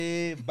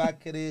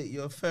back at it.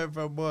 Your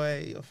favorite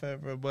boy.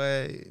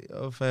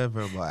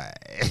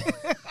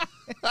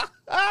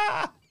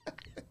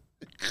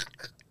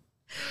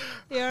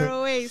 You're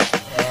always.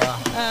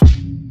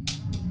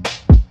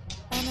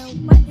 Anna,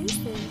 what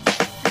is this?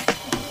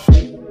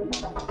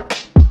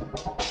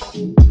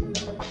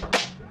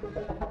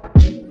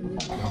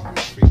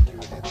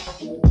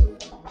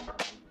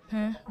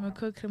 Huh?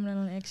 Mako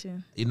criminal in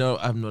action. You know,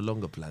 I'm no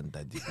longer Plant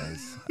Daddy,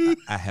 guys.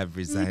 I have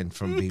resigned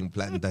from being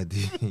Plant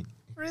Daddy.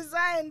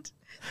 Resigned.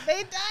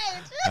 They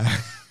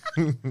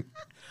died.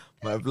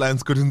 My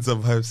plants couldn't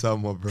survive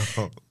summer, bro.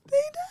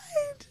 They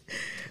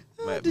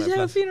died. Did you have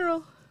a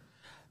funeral?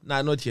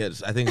 Nah, not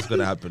yet. I think it's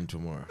gonna happen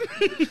tomorrow.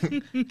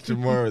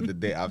 Tomorrow or the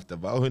day after.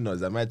 But who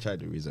knows? I might try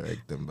to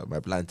resurrect them, but my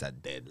plants are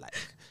dead. Like,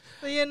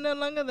 So you're no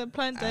longer the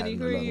plant daddy.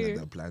 Who are you?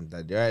 The Plant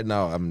Daddy. Right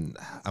now,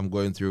 I'm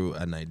going through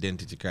an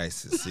identity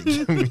crisis.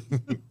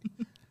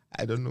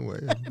 I don't know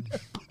where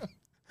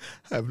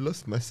I've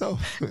lost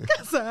myself.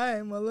 Because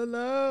I'm all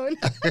alone.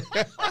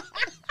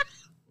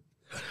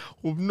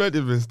 We've not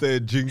even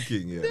started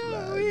drinking yet.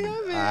 No, we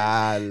haven't.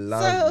 Ah,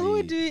 lovely. So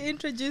who do you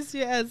introduce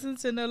you as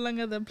since you're no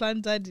longer the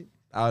plant daddy?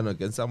 I don't know.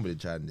 Can somebody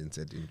try and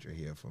insert intro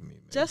here for me,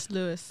 man? Just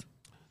Lewis.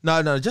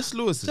 No, just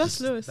Lewis.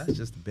 Lewis. That's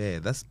just bare.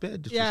 That's bare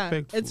Yeah,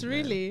 disrespectful.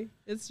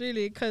 it's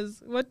really,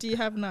 because what do you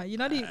have now? You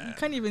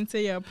can't even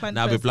say you're a plant.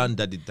 Now we person. Plant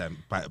Daddy time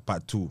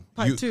part two.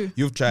 Part two.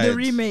 You've tried The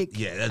remake.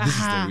 Yeah, this is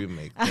the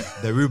remake.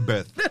 The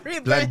rebirth. The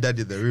rebirth. Plant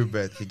Daddy, the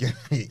rebirth. You get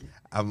me?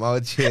 I'm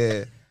out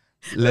here.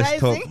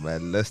 Let's Rising. talk,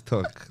 man. Let's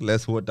talk.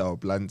 Let's water our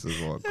plants as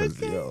well. Because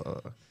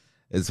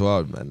it's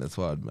wild, man. It's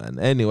wild, man.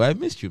 Anyway, I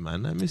missed you,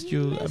 man. I missed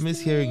you. I miss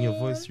hearing your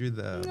voice through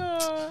the.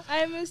 No,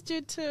 I missed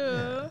you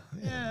too.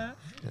 Yeah.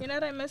 You know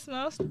what I miss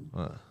most?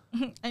 What?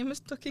 I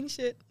miss talking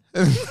shit.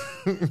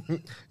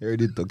 You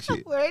already talk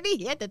shit. We're already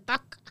here to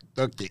talk.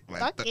 Talk it, man.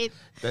 Talk it.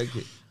 Talk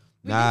it.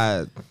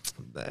 Nah,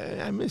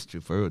 I missed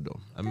you for real though.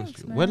 I missed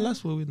Thanks, you. man. When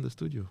last were we in the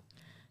studio?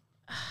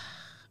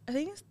 I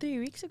think it's 3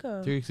 weeks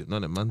ago. 3 weeks,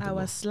 not a month I ago.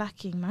 was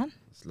slacking, man.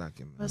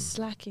 Slacking, man. I was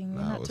slacking.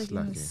 We're Nah, I not was taking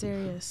slacking. it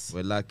serious.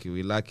 We're lucky.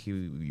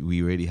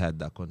 We already had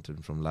that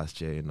content from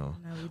last year, you know.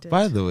 No, we did.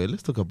 By the way,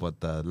 let's talk about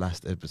the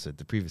last episode,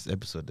 the previous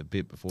episode, a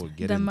bit before we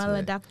get the into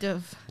it.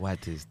 maladaptive.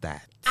 What is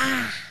that?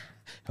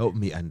 Help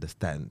me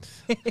understand.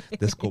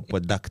 Let's go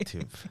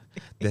productive.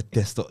 The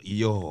testo,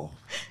 yo.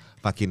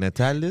 Back in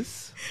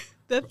Natalis,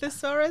 The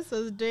thesaurus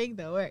was doing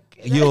the work.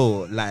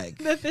 yo, like.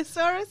 The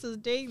thesaurus was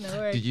doing the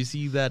work. Did you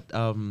see that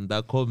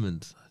that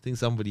comment? I think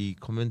somebody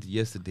commented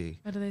yesterday.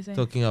 What do they say?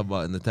 Talking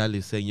about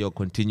Natalia saying, yo,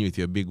 continue with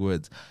your big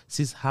words.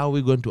 Sis, how are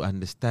we going to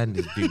understand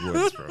these big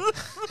words, bro?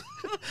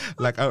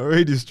 Like, I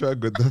already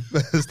struggled the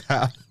first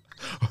half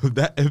of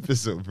that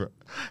episode, bro.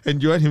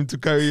 And you want him to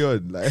carry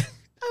on? Like,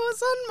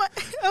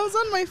 I was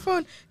on my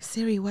phone.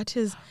 Siri, what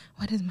is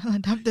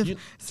maladaptive?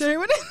 Siri,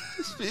 what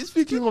is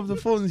speaking of the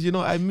phones, you know,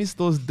 I miss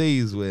those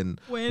days when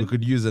we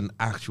could use an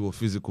actual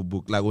physical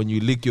book. Like when you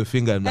lick your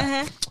finger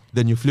and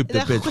then you flip the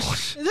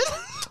page.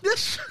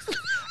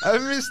 I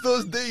miss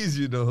those days,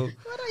 you know.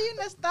 What are you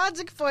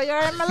nostalgic for? You're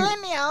a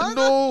millennial.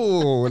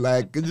 No,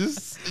 like it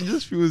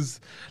just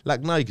feels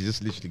like now you can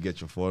just literally get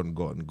your phone,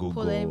 go and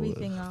Google,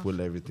 pull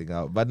everything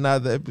out. But now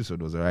the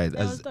episode was alright.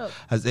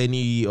 Has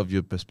any of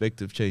your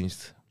perspective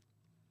changed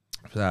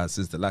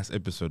since the last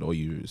episode, or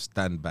you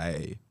stand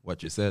by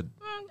what you said?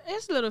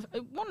 It's a lot of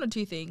one or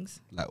two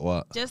things. Like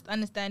what? Just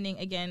understanding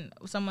again,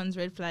 someone's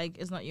red flag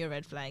is not your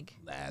red flag.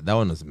 Nah, that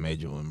one was a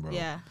major one, bro.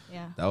 Yeah.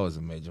 That was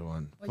a major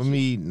one. For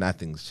me,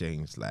 nothing's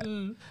changed. Like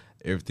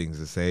everything's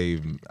the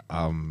same.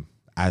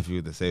 I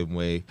feel the same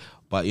way.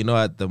 But you know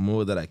what? The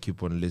more that I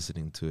keep on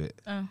listening to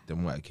it, the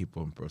more I keep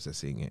on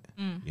processing it.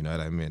 You know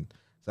what I mean?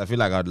 So I feel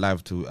like I'd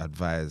love to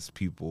advise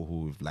people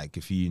who, like,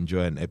 if you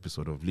enjoy an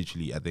episode of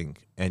literally, I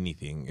think,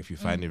 anything, if you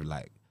find it,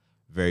 like,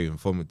 very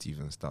informative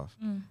and stuff,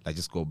 like,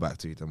 just go back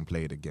to it and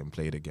play it again.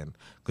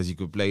 Because you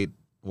could play it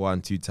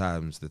 1-2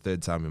 times. The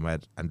third time, you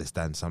might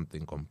understand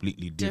something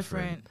completely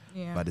different.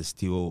 Yeah. But it's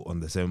still on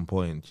the same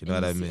point. You know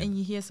what I mean? And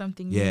you hear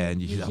something Yeah, new.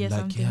 and you hear something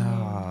something,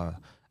 yeah.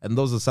 And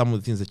those are some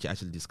of the things that you're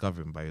actually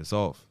discovering by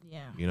yourself.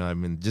 Yeah. You know what I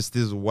mean? Just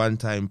this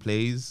one-time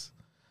plays,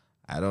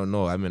 I don't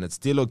know. I mean, it's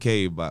still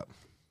okay, but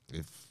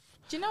if...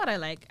 Do you know what I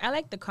like? I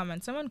like the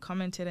comment. Someone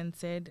commented and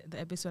said, the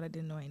episode I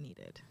didn't know I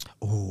needed.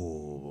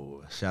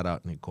 Oh, shout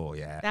out Nicole,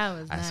 yeah. That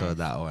was nice. I saw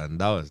that one.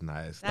 That was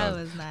nice. That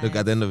was nice. Look,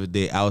 at the end of the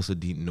day, I also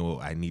didn't know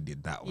I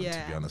needed that one, to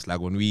Yeah. be honest.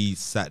 Like, when we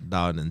sat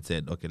down and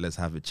said, okay, let's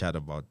have a chat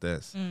about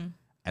this,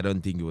 I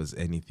don't think it was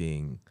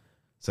anything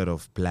sort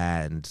of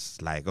planned,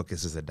 like, okay,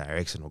 this is the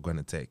direction we're going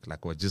to take.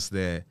 Like, we're just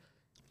there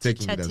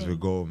taking it as we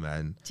go,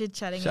 man.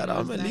 Chit-chatting. Shout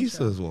out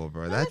Melissa as well,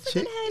 bro. That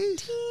chick,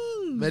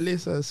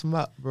 Melissa is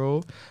smart,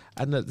 bro.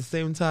 And at the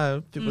same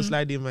time, people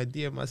sliding in my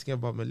DM asking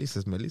about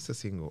Melissa's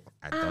single.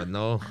 I don't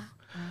know.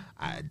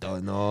 I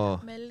don't know.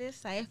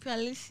 Melissa, if you're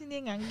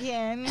listening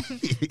again,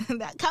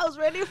 that cow's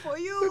ready for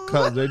you.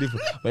 But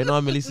you know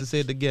what Melissa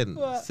said again?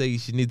 What? Say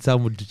she needs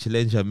someone to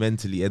challenge her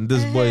mentally. And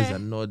these boys are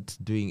not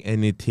doing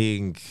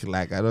anything.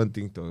 Like, I don't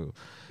think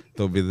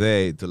they'll be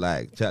there to,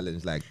 like,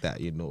 challenge like that,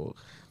 you know.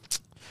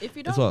 If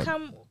you It's don't what?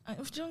 come,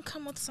 if you don't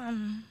come with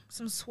some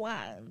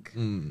swag,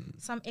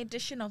 some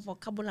addition of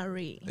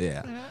vocabulary.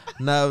 Yeah.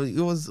 No, it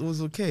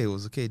was okay. It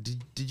was okay.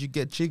 Did you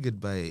get triggered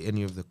by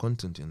any of the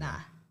content in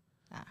there?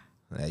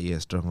 Nah. Yeah,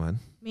 strong one.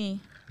 Me,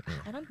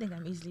 I don't think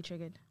I'm easily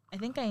triggered. I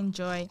think I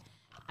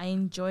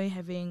enjoy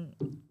having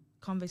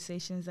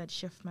conversations that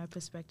shift my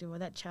perspective or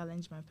that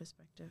challenge my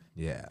perspective.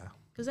 Yeah.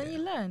 Because then you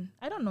learn.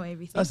 I don't know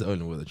everything. That's the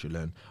only way that you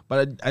learn.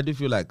 But I do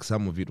feel like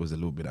some of it was a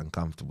little bit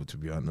uncomfortable, to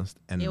be honest.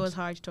 And it was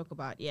hard to talk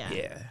about. Yeah.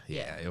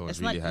 It was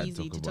It's really not hard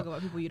easy to talk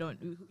about. people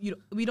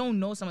we don't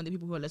know some of the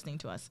people who are listening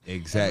to us.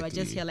 Exactly. We're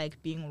just here like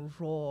being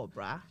raw,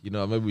 bruh. You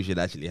know, maybe we should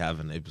actually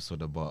have an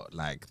episode about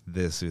like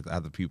this with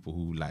other people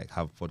who like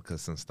have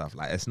podcasts and stuff.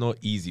 Like, it's not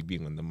easy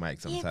being on the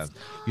mic sometimes.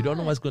 You don't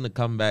know what's going to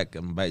come back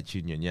and bite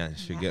you in your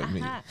nyash. You get me?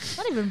 Not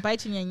even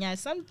biting your nyash.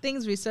 Some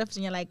things resurface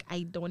and you're like,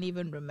 I don't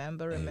even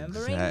remembering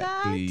that.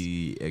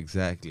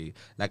 Exactly.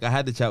 Like, I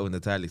had a chat with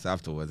Natalis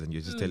afterwards, and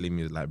you're just telling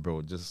me like,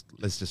 bro,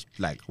 let's just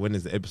like, when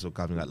is the episode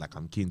coming out? Like,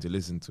 I'm keen to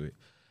listen to it.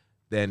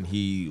 Then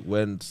he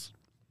went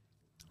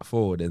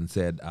forward and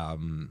said,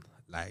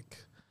 like,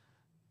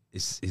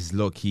 is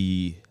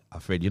low-key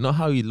afraid. You know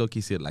how he low-key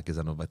said like is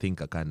an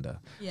overthinker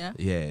kinda? Yeah.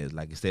 Yeah,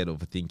 like instead of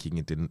overthinking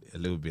it in a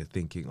little bit,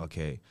 thinking,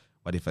 okay,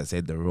 what if I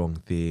said the wrong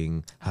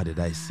thing? How did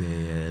I say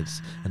it?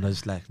 And I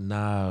was like,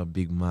 nah,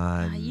 big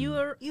man.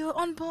 You're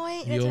on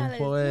point. You're on Natalis.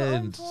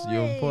 point.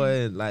 You're on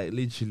point. Like,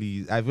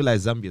 literally, I feel like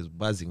Zambia is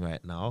buzzing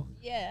right now.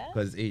 Yeah.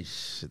 Because,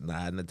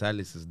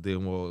 Natalis is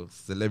doing more.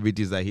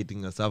 Celebrities are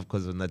hitting us up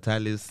because of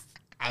Natalis.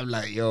 I'm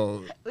like,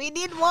 yo. We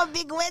need more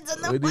big words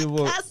on the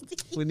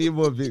podcast. We need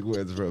more big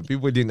words, bro.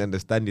 People didn't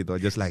understand it or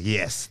just like,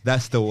 yes,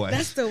 that's the word.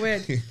 That's the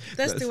word.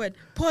 That's the word.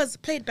 Pause.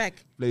 Play it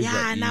back.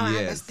 Now I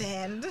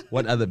understand.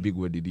 What other big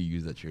word did he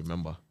use that you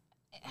remember?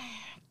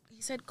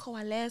 He said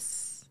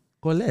coalesce.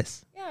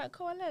 Coalesce? Yeah,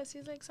 coalesce.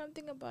 He's like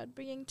something about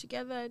bringing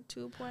together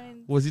 2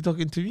 points. Was he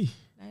talking to me?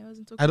 I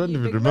wasn't talking I don't to you,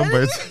 even big remember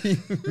man.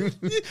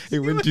 it. It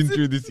went in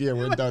through this year,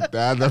 went out the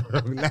other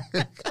wrong.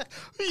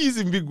 Who are you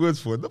using big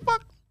words for? The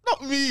fuck?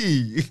 Not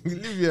me.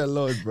 Leave me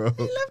alone, bro. I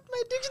left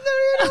my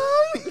dictionary at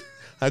home.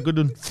 I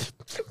couldn't.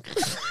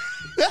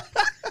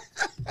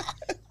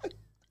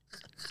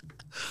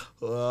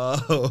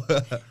 Wow.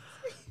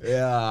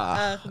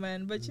 Yeah.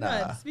 Man. But you know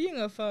what? Speaking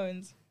of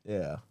phones,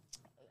 Yeah.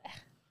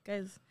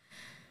 guys,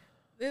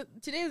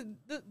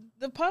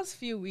 the past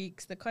few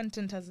weeks, the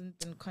content hasn't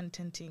been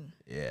contenting.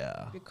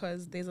 Yeah.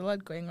 Because there's a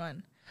lot going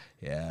on.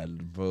 Yeah,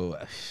 bro.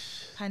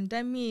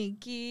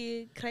 Pandemic,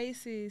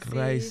 crisis.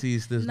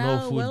 There's now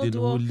no food World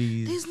in War.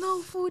 Woolies. There's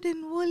no food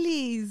in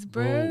Woolies,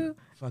 bro.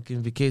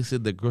 Fucking VK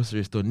said the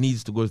grocery store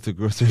needs to go to the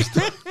grocery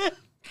store.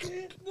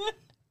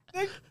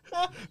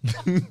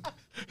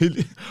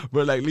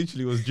 But like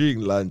literally it was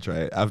during lunch,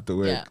 right? After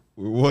work. Yeah.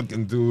 We walk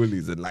into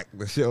Woolies and like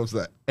the shelves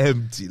are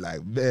empty,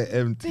 like bare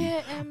empty.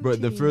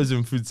 But the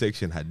frozen food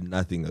section had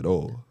nothing at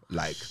all.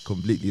 Like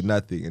completely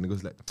nothing. And it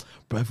goes like,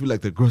 bro, I feel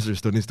like the grocery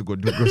store needs to go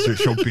do grocery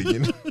shopping, you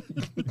know?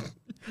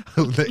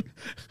 I was like,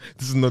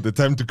 this is not the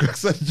time to crack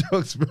such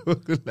jokes, bro.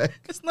 Like,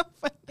 it's not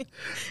funny.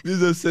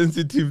 These are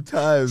sensitive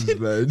times,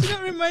 man. You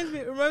know,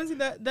 it reminds me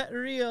that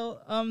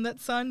reel, that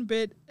sound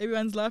bit.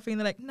 Everyone's laughing.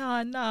 They're like,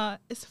 nah,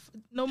 it's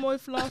no more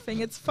laughing.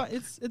 It's fun.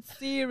 It's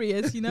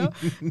serious. You know,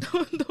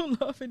 don't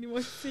laugh anymore.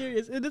 It's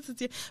serious.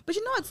 But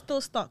you know, it's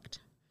still stocked.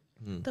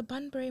 The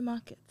Bunbury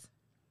market.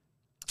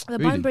 The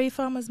Really? Bunbury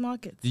Farmers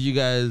Market. Did you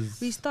guys?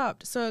 We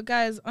stopped. So,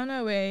 guys, on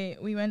our way,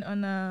 we went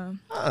on a...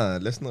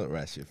 let's not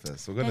rush it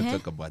first. We're going to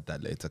talk about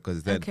that later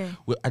because then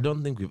I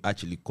don't think we've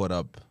actually caught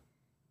up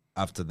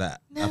after that,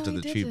 after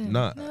the trip.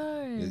 No.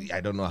 I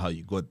don't know how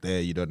you got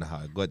there. You don't know how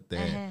I got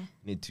there.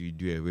 Need to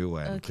do a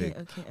rewind. Okay.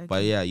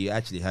 But yeah, you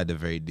actually had a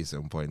very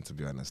decent point, to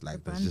be honest.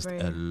 Like, there's just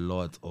a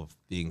lot of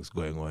things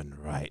going on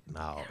right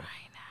now.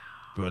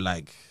 Bro,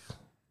 like...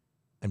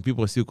 And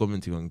people are still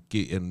commenting on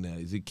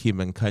is it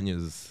Kim and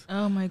Kanye's?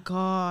 Oh my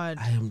God!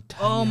 I am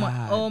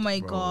tired. Oh my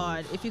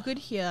God! If you could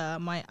hear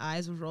my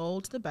eyes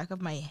roll to the back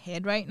of my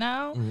head right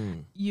now,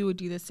 you would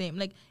do the same.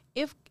 Like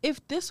if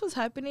this was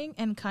happening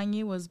and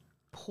Kanye was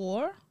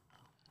poor,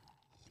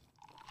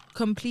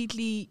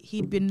 completely,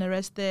 he'd been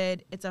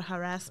arrested. It's a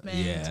harassment.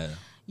 Yeah.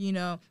 You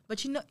know,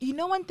 but you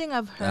know one thing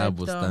I've heard.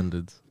 Double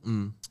standards.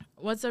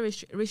 What's the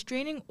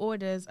restraining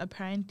orders?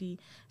 Apparently,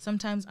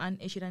 sometimes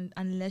aren't issued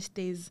unless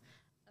there's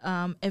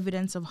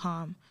evidence of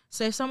harm.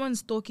 So if someone's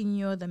stalking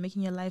you, they're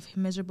making your life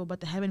miserable, but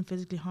they haven't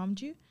physically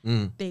harmed you,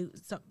 they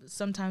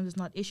sometimes it's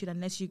not issued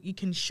unless you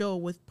can show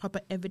with proper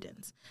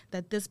evidence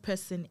that this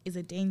person is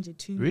a danger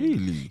to you.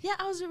 Really? Yeah,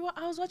 I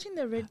was watching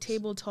the Red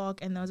Table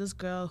Talk, and there was this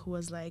girl who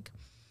was like,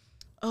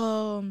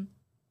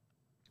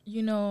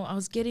 you know, I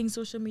was getting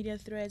social media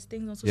threads,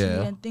 things on social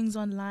media and things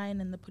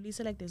online, and the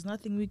police are like, there's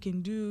nothing we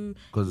can do.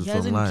 He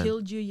hasn't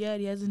killed you yet.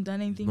 He hasn't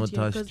done anything to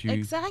you. Touched you.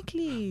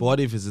 Exactly. But what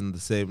if it's in the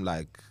same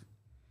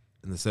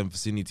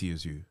vicinity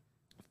as you?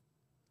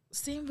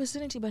 same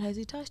vicinity, but has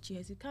he touched you?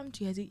 Has he come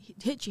to you? Has he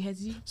hit you?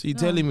 Has he? So you're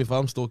telling me if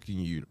I'm stalking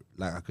you,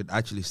 like I could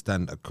actually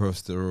stand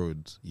across the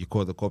road, you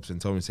call the cops and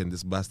tell me saying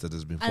this bastard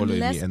has been following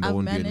me and they I've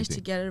won't do managed to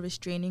anything. get a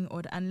restraining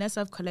order, unless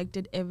I've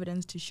collected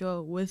evidence to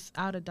show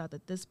without a doubt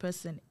that this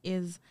person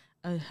is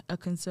a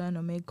concern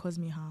or may cause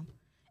me harm.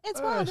 It's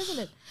wild, isn't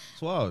it?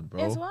 It's wild,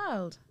 bro. It's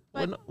wild.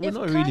 But We're if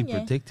not really Kanye-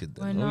 protected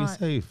then. we're Are we not.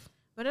 safe?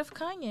 But if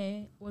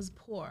Kanye was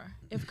poor,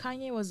 if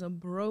Kanye was a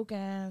broke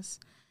ass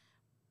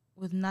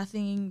with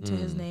nothing to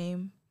his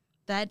name,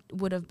 that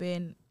would have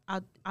been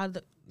out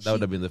the. That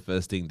would have been the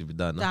first thing to be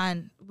done. Huh?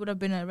 done. Would have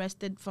been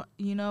arrested for,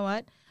 you know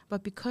what?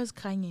 But because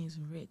Kanye is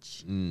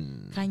rich,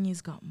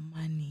 Kanye's got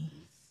money.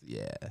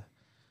 Yeah.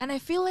 And I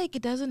feel like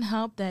it doesn't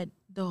help that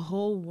the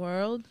whole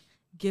world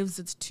gives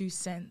its 2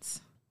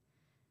 cents.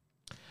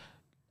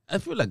 I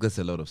feel like there's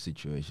a lot of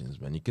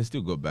situations, man. You can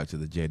still go back to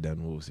the Jaden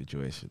Wall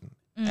situation.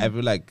 I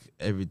feel like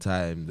every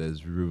time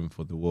there's room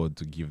for the world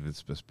to give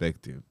its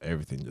perspective,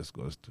 everything just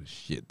goes to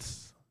shit.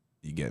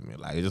 You get me?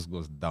 Like, it just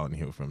goes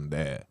downhill from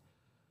there.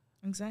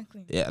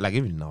 Exactly. Yeah, like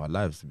even in our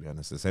lives, to be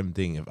honest, the same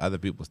thing. If other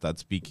people start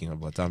speaking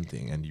about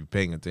something and you're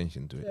paying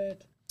attention to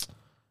it,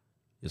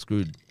 you're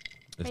screwed.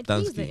 It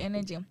needs the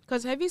energy.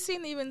 Because have you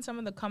seen even some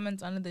of the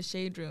comments under the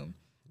shade room?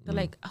 They're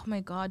like, oh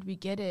my God, we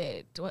get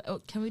it.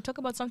 Can we talk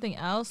about something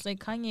else? Like,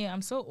 Kanye,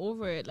 I'm so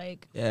over it.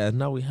 Like, yeah,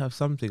 now we have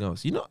something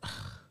else. You know,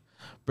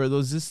 bro, there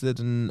was this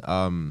certain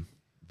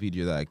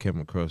video that I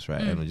came across,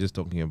 right? And we're just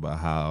talking about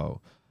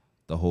how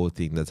the whole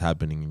thing that's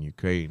happening in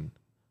Ukraine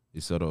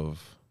is sort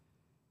of,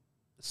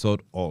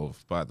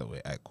 by the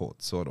way, I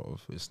quote, sort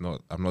of. It's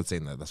not, I'm not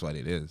saying that that's what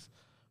it is.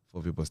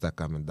 For people start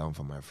coming down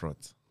for my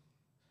throat.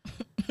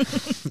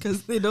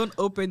 because they don't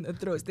open the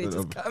throats, they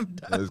just come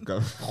down.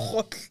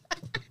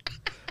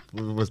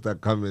 People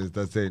start coming and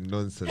start saying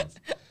nonsense.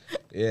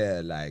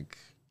 Yeah, like,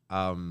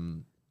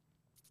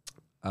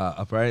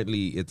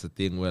 apparently it's a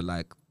thing where,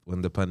 like,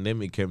 when the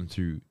pandemic came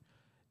through,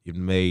 it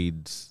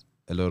made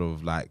a lot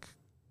of, like,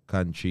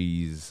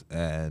 countries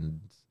and,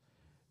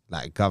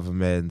 like,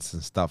 governments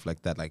and stuff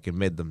like that, like, it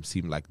made them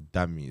seem like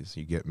dummies,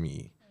 you get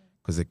me?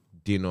 Because they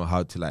didn't know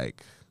how to,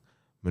 like,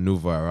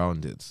 maneuver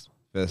around it.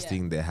 First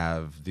thing, they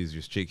have these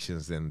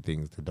restrictions and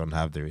things. They don't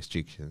have the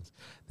restrictions.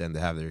 Then they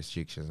have the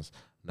restrictions.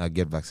 Now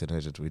get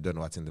vaccinated. We don't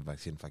know what's in the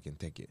vaccine if I can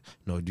take it.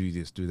 No, do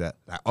this, do that.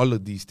 Like, all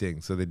of these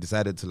things. So they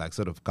decided to, like,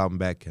 sort of come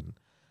back and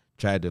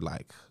try to,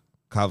 like,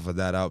 cover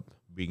that up,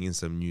 bring in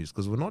some news.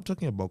 Because we're not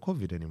talking about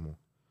COVID anymore.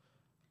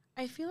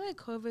 I feel like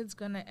COVID's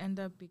going to end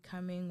up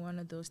becoming one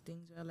of those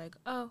things where, like,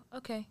 oh,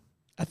 okay.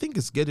 I think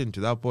it's getting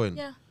to that point.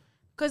 Yeah.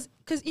 Because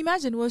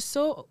imagine, we're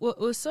so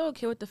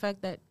okay with the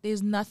fact that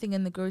there's nothing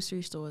in the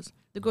grocery stores.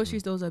 The grocery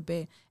stores are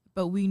bare.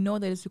 But we know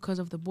that it's because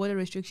of the border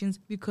restrictions,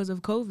 because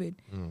of COVID.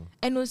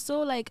 And we're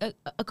so, like,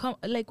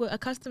 we're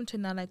accustomed to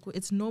now, like,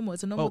 it's normal.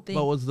 It's a normal thing.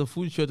 But was the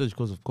food shortage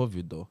because of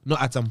COVID, though? No,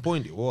 at some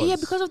point it was. Yeah,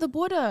 because of the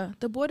border.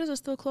 The borders are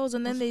still closed,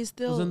 and then they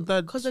still... Wasn't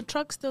that... Because the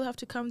trucks still have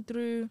to come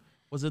through.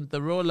 Wasn't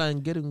the rail line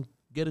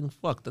getting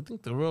fucked? I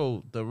think the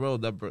rail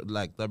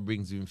that that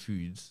brings in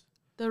foods.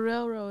 The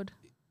railroad.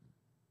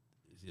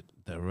 Is it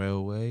the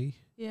railway?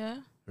 Yeah.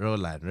 Rail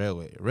line,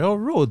 railway.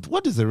 Railroad?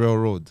 What is a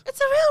railroad?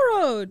 It's a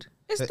railroad.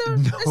 It's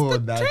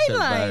the that's train a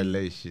line.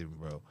 violation,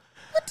 bro.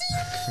 What do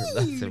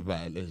you mean? That's a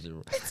violation,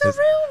 bro. It's a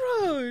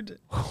railroad.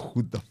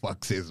 Who the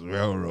fuck says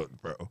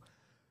railroad, bro?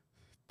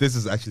 This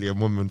is actually a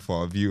moment for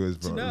our viewers,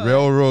 bro. You know,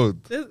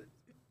 Railroad.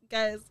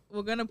 Guys,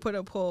 we're going to put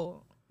a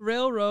poll.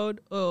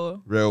 Railroad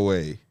or...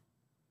 Railway.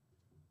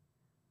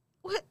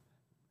 What?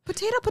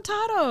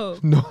 Potato.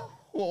 No.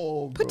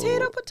 Oh,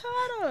 Potato.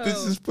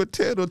 This is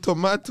potato,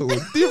 tomato.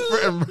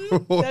 Different,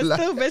 bro. That's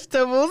still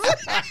vegetables.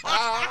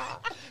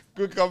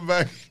 Good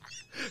comeback.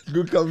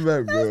 Good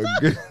comeback, bro.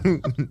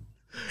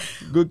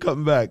 Good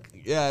comeback.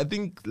 Yeah, I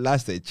think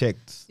last I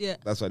checked,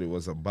 that's what it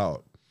was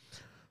about.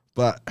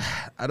 But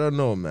I don't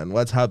know, man.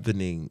 What's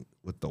happening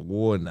with the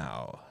war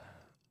now?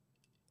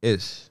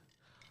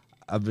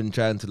 I've been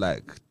trying to,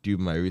 like, do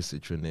my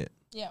research on it.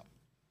 Yeah.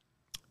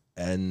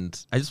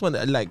 And I just want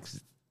to, like,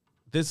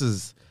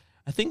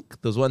 I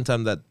think there was one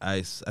time that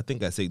I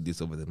think I said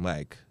this over the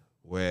mic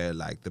where,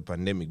 like, the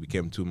pandemic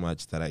became too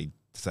much that I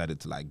decided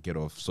to, like, get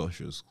off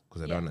socials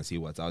because I don't want to see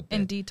what's out there.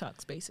 And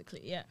detox,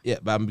 basically, yeah. Yeah,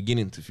 but I'm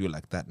beginning to feel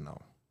like that now.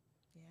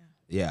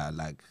 Yeah,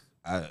 like,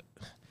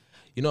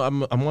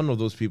 I'm one of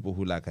those people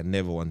who, like, I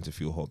never want to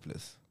feel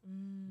hopeless.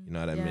 You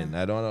know what I mean?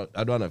 I don't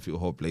want to feel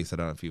hopeless. I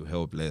don't want to feel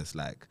helpless.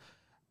 Like,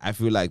 I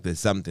feel like there's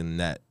something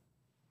that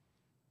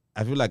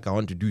I feel like I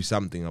want to do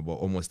something about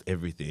almost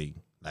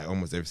everything, like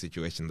almost every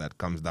situation that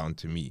comes down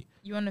to me.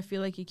 You want to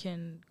feel like you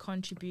can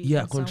contribute.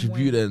 Yeah,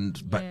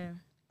 contribute, but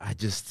I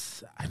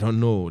don't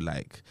know.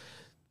 Like,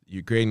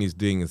 Ukraine is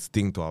doing its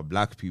thing to our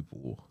black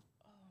people,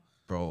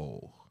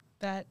 bro.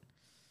 That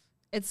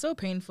it's so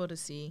painful to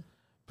see.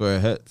 But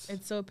it hurts.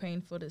 It's so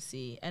painful to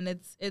see, and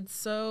it's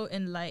so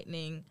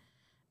enlightening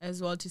as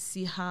well to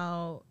see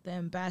how the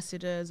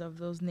ambassadors of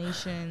those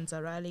nations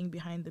are rallying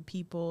behind the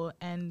people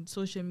and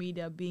social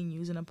media being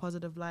used in a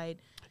positive light.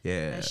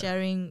 Yeah.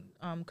 Sharing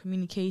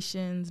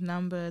communications,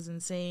 numbers,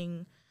 and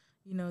saying,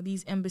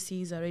 these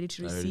embassies are ready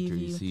to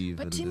receive you.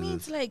 But to me,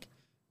 it's like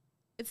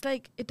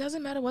it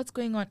doesn't matter what's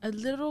going on. A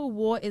literal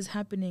war is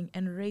happening,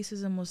 and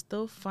racism will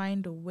still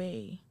find a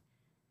way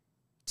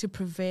to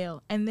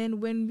prevail. And then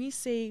when we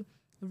say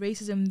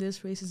racism this,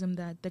 racism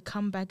that, the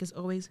comeback is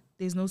always,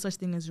 there's no such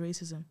thing as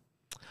racism.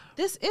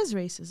 This is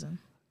racism.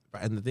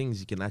 And the thing is,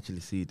 you can actually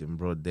see it in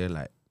broad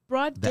daylight.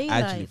 They're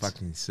actually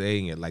fucking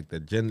saying it. Like the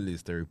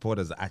journalists, the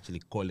reporters are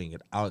actually calling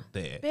it out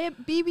there.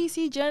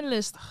 BBC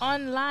journalists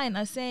online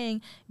are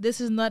saying this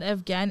is not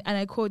and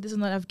I quote, this is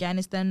not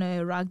Afghanistan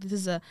or Iraq. This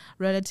is a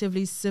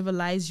relatively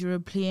civilized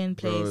European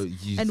place.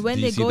 Bro, and when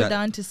they go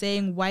down to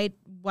saying white,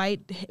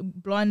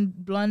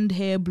 blonde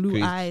hair,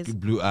 blue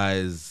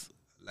eyes.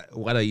 Like,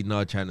 what are you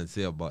now trying to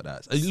say about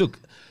that? Look,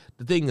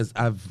 the thing is,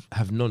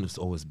 I've known it's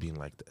always been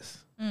like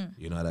this.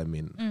 You know what I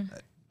mean?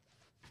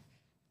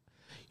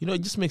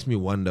 It just makes me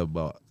wonder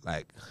about,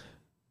 like,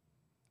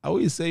 are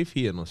we safe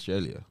here in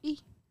Australia?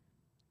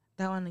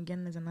 That one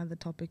again is another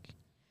topic.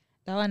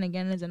 That one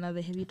again is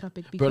another heavy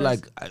topic. Because but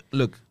like,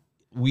 look,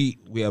 we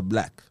are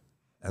black,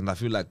 and I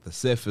feel like the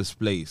safest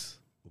place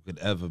we could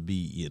ever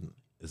be in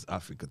is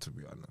Africa, to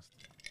be honest.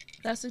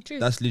 That's the truth.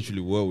 That's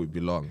literally where we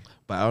belong.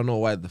 But I don't know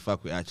why the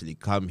fuck we actually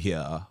come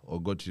here or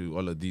go to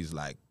all of these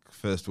like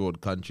first world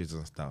countries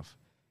and stuff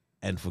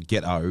and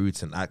forget our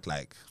roots and act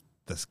like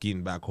the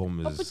skin back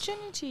home is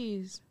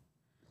opportunities.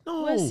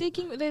 No, we're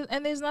seeking,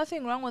 and there's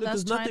nothing wrong with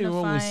us. There's nothing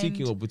wrong with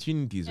seeking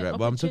opportunities, right?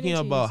 But I'm talking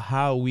about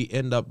how we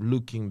end up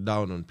looking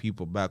down on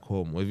people back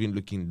home, or even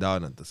looking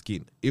down at the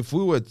skin. If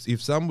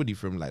somebody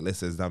from, like, let's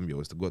say Zambia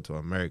was to go to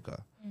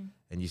America,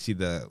 and you see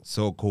the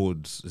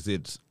so-called, is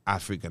it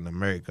African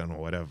American or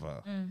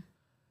whatever,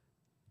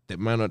 they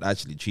might not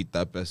actually treat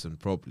that person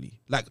properly.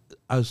 Like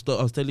I was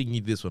telling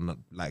you this when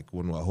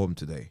we were home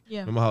today.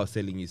 Yeah. Remember how I was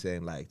telling you,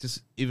 saying like,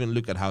 just even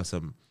look at how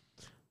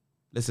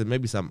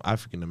maybe some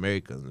African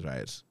Americans,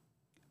 right,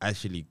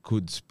 actually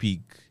could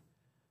speak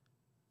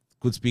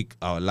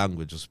our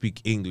language or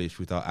speak English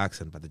with our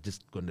accent, but they're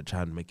just going to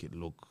try and make it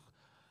look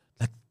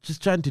like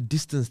just trying to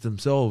distance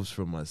themselves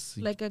from us,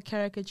 like a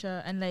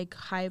caricature and like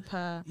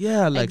hyper,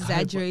 like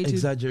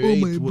exaggerated. Oh,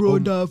 my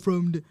brother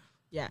from the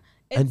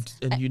and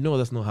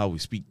that's not how we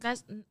speak.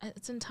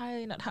 It's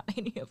entirely not how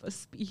any of us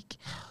speak.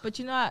 But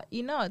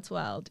it's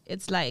wild.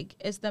 It's like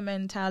it's the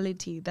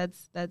mentality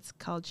that's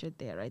cultured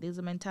there, right? There's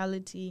a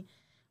mentality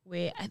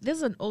where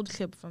there's an old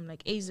clip from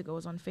like ages ago. It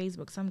was on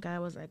Facebook. Some guy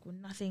was like, "Well,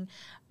 nothing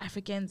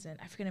Africans and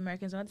African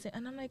Americans are saying,"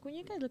 and I'm like, when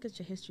you guys look at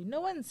your history,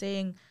 no one's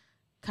saying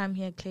come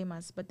here, claim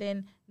us. But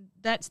then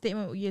that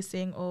statement you're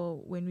saying,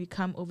 oh, when we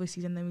come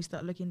overseas and then we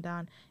start looking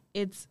down,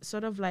 it's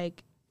sort of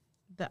like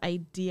the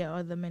idea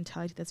or the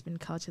mentality that's been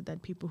cultured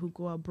that people who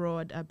go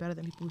abroad are better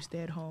than people who stay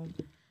at home.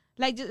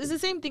 Like, it's the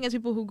same thing as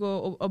people who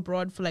go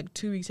abroad for like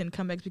 2 weeks and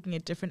come back speaking a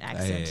different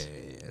accent.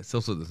 It's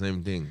also the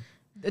same thing.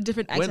 A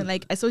different accent,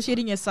 like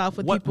associating yourself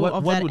with people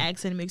of that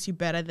accent makes you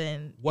better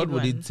than What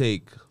would it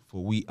take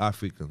for we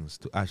Africans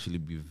to actually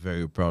be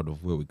very proud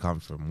of where we come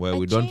from, where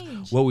we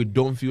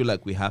don't feel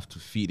like we have to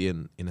fit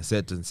in a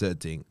certain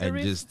setting and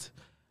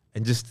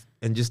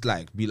just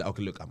like be like,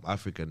 okay, look, I'm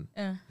African.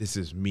 This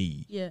is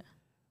me. Yeah.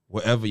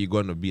 Wherever you're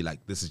gonna be,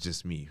 like, this is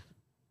just me.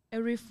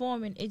 A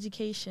reform in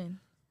education.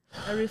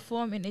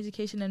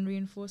 And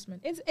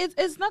reinforcement.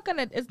 It's not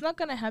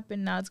gonna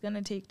happen now. It's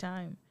gonna take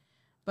time.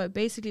 But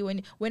basically,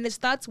 when it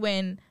starts,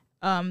 when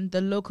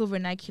the local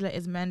vernacular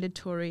is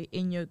mandatory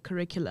in your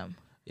curriculum.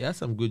 Yeah,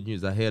 some good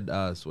news. I heard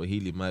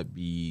Swahili might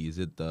be, is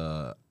it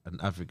an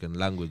African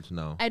language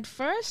now? At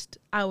first,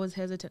 I was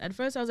hesitant. At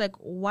first, I was like,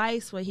 why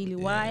Swahili?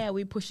 Yeah. Why are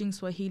we pushing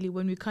Swahili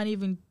when we can't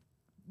even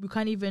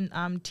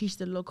teach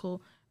the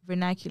local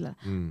vernacular?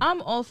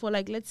 I'm all for,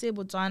 like, let's say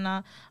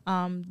Botswana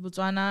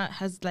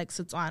has like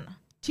Setswana.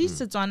 Teach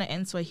Setswana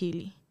and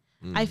Swahili.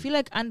 I feel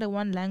like under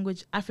one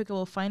language, Africa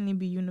will finally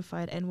be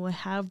unified and will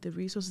have the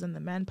resources and the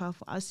manpower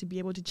for us to be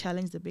able to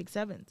challenge the big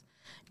sevens,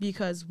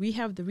 because we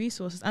have the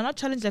resources. I'm not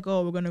challenged like,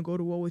 oh, we're going to go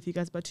to war with you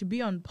guys, but to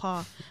be on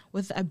par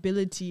with the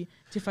ability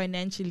to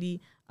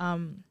financially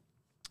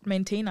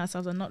maintain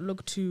ourselves and not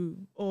look to,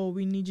 oh,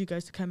 we need you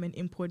guys to come and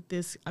import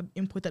this,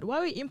 import that. Why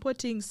are we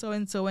importing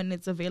so-and-so when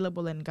it's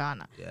available in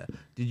Ghana? Yeah.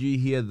 Did you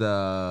hear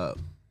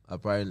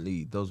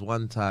apparently there was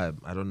one time,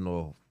 I don't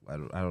know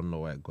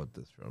where I got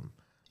this from,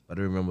 but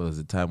I remember there was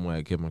a time where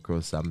I came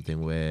across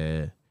something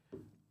where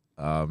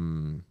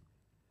there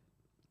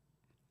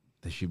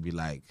should be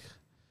like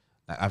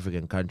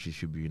African countries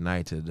should be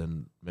united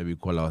and maybe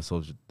call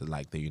ourselves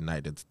like the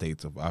United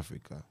States of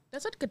Africa.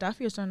 That's what Gaddafi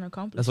was trying to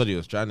accomplish. That's what he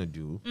was trying to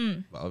do.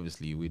 But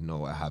obviously we know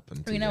what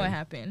happened. We know what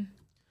happened.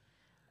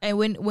 And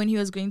when he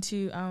was going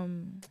to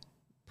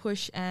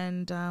push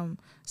and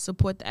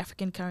support the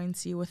African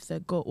currency with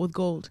gold.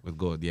 With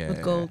gold,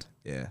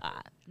 yeah.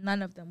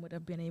 None of them would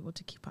have been able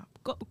to keep up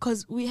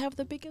because we have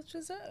the biggest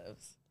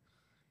reserves.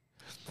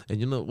 And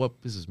you know what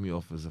pisses me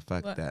off is the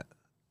fact that,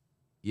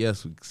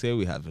 yes, we say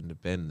we have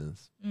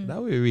independence, but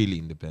are we really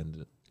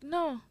independent?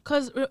 No,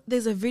 because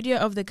there's a video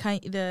of the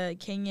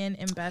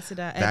Kenyan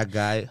ambassador. That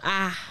guy.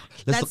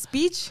 That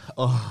speech.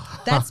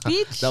 Oh, That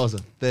speech. that was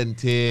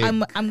authentic.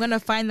 I'm gonna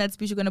find that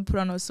speech. We're gonna put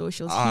on our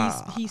socials.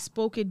 He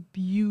spoke it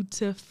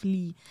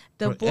beautifully.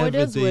 The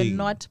borders were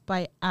not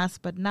by us,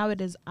 but now it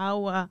is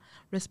our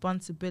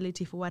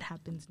responsibility for what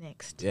happens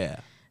next. Yeah.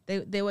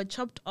 They were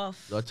chopped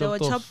off. They were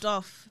chopped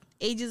off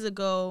ages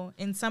ago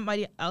in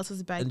somebody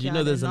else's backyard. And you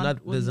know, there's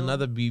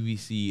another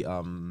BBC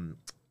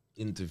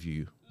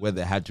interview where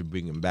they had to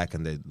bring him back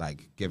and they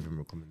like gave him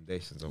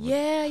recommendations.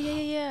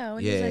 Yeah.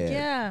 When he was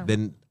like,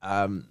 Then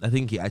I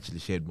think he actually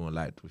shared more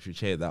light. We should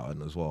share that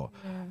one as well.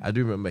 Yeah. I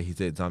do remember he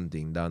said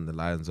something down the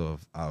lines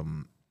of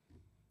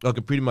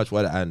okay, pretty much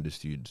what I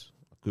understood.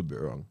 I could be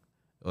wrong.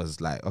 It was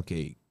like,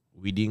 okay,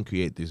 we didn't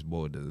create these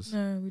borders.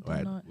 No, we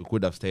did not. We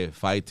could have stayed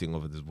fighting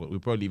over this border. We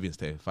probably even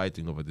stayed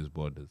fighting over these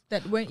borders.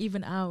 That weren't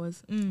even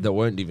ours. That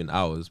weren't even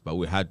ours, but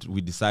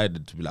we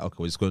decided to be like, okay,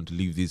 we're just going to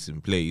leave this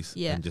in place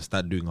and just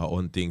start doing our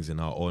own things in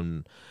our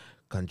own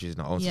countries, in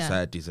our own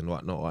societies and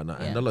whatnot. Yeah.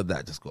 And all of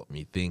that just got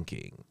me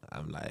thinking.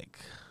 I'm like,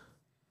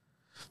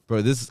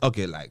 bro, this is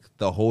okay. Like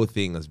the whole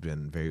thing has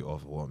been very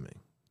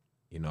overwhelming.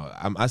 You know,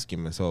 I'm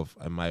asking myself,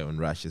 am I on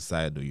Russia's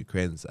side or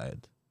Ukraine's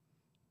side?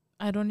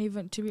 I don't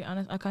even, to be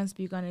honest, I can't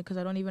speak on it because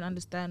I don't even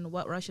understand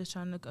what Russia's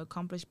trying to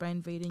accomplish by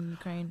invading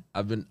Ukraine.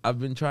 I've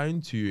been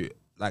trying to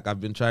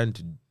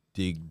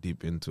dig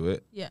deep into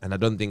it. Yeah. And I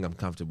don't think I'm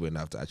comfortable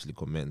enough to actually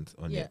comment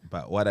on it.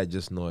 But what I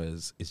just know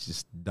is it's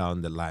just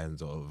down the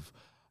lines of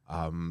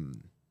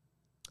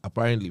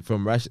apparently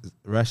from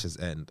Russia's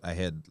end, I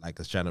heard like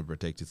it's trying to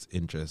protect its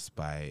interests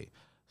by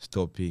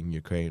stopping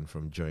Ukraine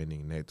from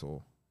joining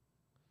NATO.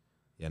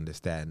 You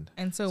understand?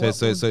 And so it's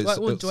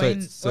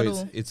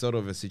sort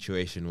of a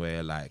situation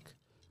where like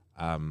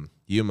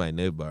you're my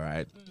neighbor,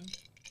 right?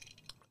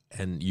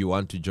 And you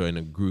want to join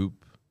a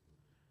group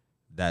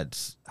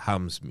that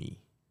harms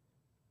me.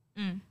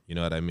 You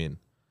know what I mean?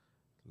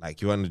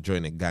 Like you want to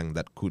join a gang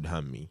that could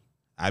harm me.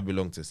 I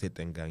belong to a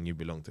certain gang, you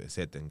belong to a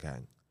certain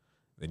gang.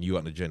 Then you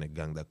want to join a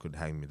gang that could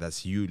harm me.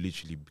 That's you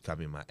literally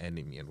becoming my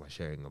enemy and we're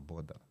sharing a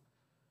border.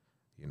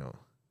 You know?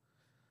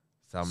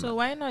 So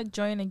why not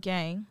join a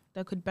gang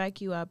that could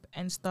back you up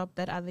and stop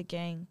that other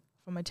gang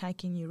from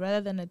attacking you,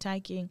 rather than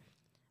attacking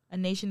a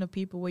nation of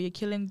people where your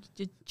children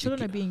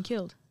are being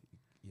killed?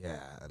 Yeah,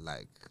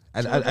 like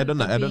I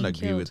don't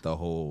agree with the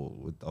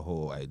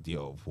whole idea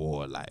of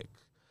war. Like,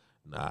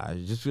 nah,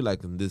 I just feel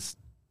like in this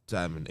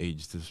time and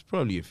age, there's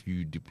probably a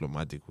few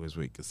diplomatic ways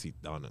where you can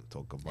sit down and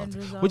talk about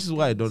it. Which is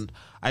why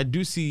I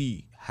do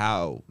see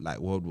how like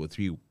World War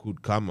III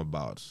could come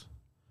about,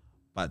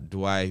 but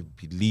do I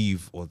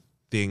believe or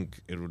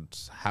think it would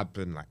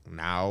happen like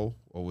now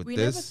or with we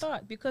this? We never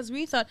thought, because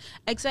we thought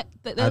there's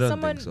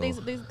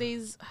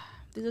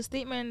a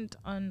statement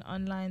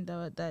online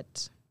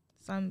that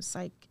some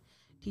psych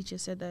teacher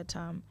said that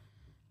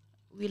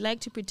we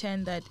like to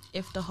pretend that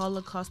if the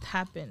Holocaust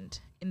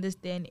happened in this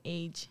day and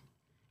age,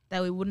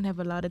 that we wouldn't have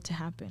allowed it to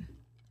happen.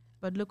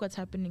 But look what's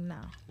happening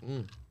now.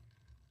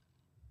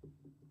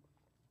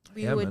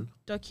 We would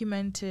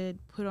document it,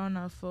 put on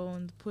our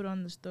phones, put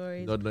on the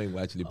stories. Not knowing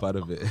we're actually part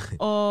of it.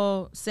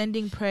 Or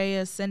sending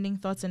prayers, sending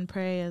thoughts and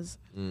prayers.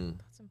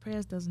 Thoughts and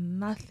prayers does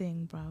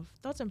nothing, bruv.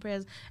 Thoughts and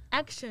prayers,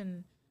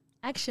 action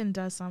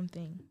does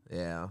something.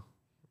 Yeah.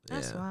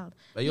 That's wild.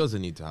 But you also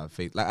need to have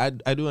faith.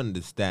 Like I do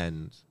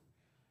understand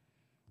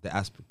the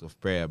aspect of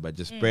prayer, but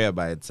just prayer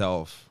by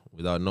itself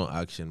without no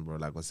action, bro,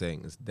 like we're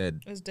saying, it's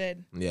dead. It's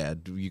dead. Yeah,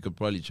 you could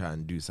probably try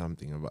and do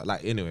something about.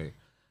 Like anyway,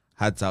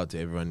 hats out to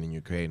everyone in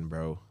Ukraine,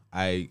 bro.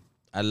 I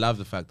love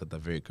the fact that they're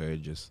very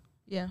courageous.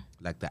 Yeah.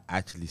 Like they're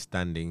actually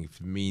standing. If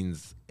it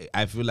means,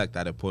 I feel like they're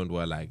at a point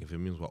where like if it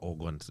means we're all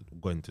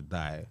going to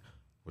die,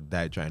 we'll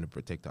die trying to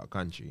protect our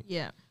country.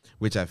 Yeah.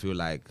 Which I feel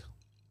like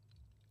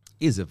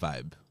is a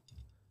vibe.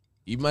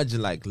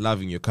 Imagine like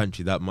loving your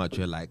country that much.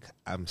 You're like,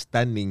 I'm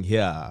standing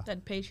here.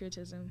 That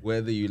patriotism.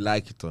 Whether you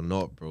like it or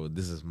not, bro,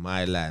 this is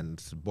my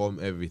land. Bomb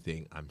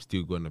everything. I'm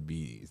still going to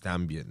be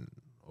Zambian.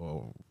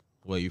 Or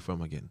where are you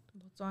from again?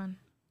 Botswana.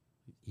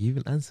 You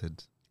even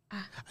answered.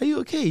 Are you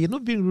okay? You're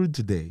not being rude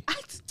today.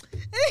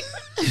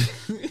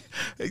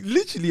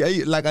 Literally,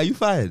 are you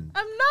fine?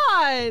 I'm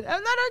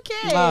not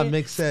okay. Ah,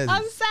 makes sense.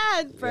 I'm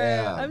sad, bro.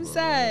 Yeah, I'm bro.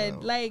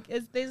 sad. Like,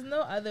 there's no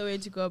other way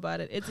to go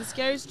about it. It's a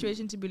scary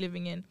situation to be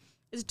living in.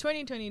 It's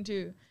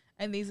 2022,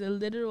 and there's a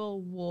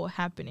literal war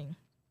happening.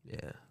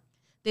 Yeah.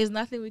 There's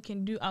nothing we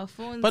can do. Our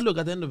phones. But look,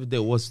 at the end of the day,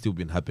 what's still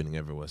been happening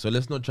everywhere. So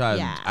let's not try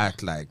and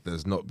act like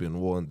there's not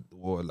been war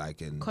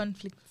like in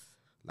conflicts.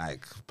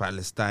 Like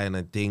Palestine,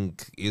 I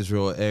think,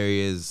 Israel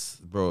areas,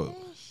 bro.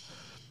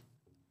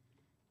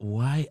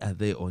 Why are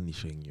they only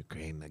showing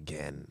Ukraine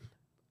again?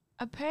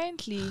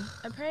 Apparently,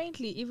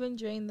 even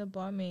during the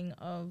bombing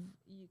of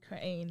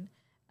Ukraine,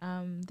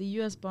 the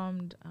U.S.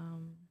 bombed.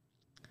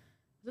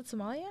 Is it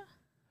Somalia?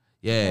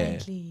 Yeah,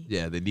 apparently.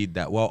 Yeah, they need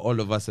that. Well, all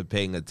of us are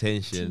paying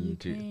attention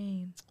to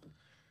Ukraine.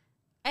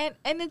 And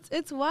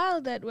it's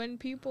wild that when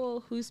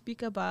people who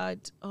speak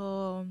about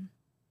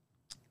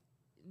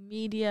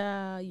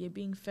media, you're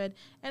being fed,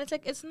 and it's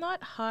like it's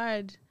not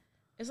hard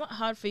It's not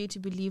hard for you to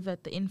believe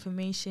that the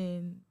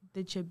information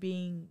that you're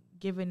being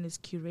given is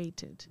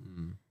curated.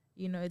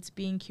 You know, it's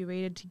being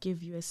curated to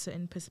give you a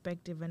certain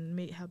perspective and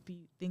help you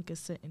think a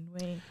certain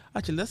way.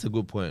 Actually, that's a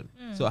good point.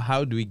 So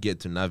how do we get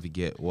to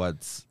navigate what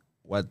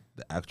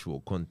the actual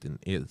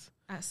content is?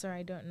 Sorry,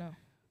 I don't know.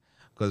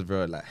 Because,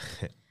 bro, like...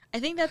 I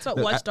think that's what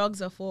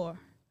watchdogs are for.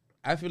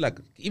 I feel like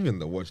even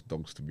the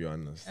watchdogs, to be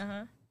honest.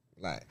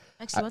 Like...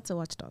 Actually, what's a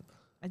watchdog?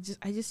 I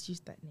just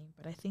used that name,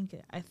 but I think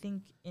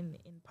in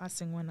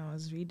passing when I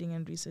was reading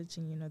and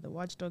researching, you know, the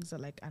watchdogs are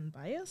like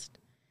unbiased.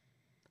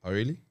 Oh,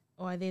 really?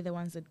 Or are they the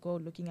ones that go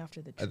looking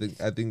after the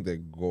truth? I think they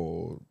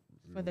go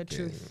for the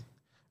truth.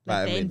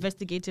 Like the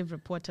investigative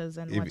reporters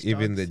and watchdogs.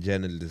 Even the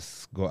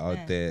journalists go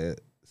out there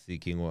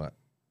seeking what?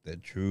 The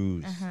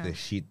truth. The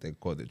shit they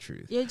call the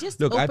truth. Yeah, just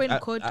look, open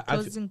quote,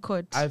 closing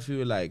quote. I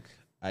feel like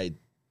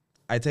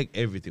I take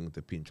everything with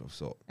a pinch of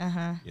salt.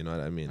 You know what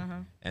I mean?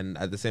 And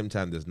at the same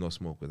time, there's no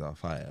smoke without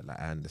fire. Like,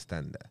 I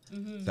understand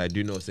that. So I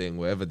do know saying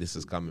wherever this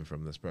is coming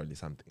from, there's probably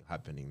something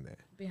happening there.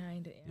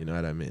 Behind it, yeah. You know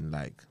what I mean?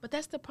 Like, but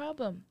that's the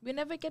problem. We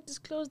never get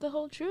disclosed the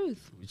whole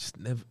truth. We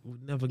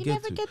never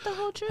get the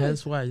whole truth.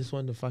 That's why I just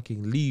want to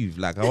fucking leave.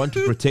 Like, I want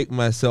to protect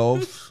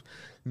myself,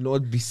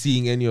 not be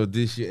seeing any of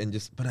this shit and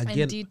just, but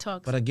again,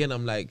 detox. But again,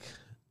 I'm like,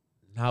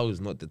 now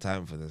is not the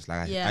time for this.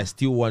 Like, I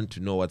still want to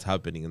know what's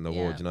happening in the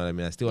world. You know what I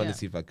mean? I still want to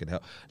see if I could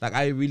help. Like,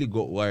 I really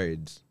got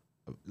worried.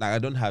 Like, I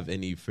don't have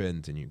any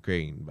friends in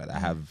Ukraine, but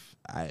I've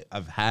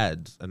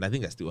had, and I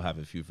think I still have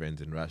a few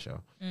friends in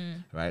Russia,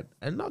 right?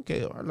 And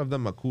okay, all of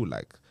them are cool.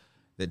 Like,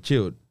 they're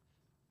chilled.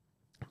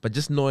 But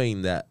just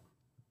knowing that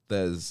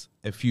there's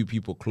a few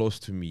people close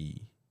to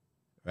me,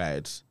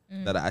 right,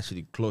 that are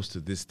actually close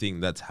to this thing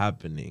that's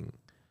happening,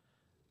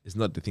 it's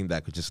not the thing that I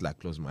could just like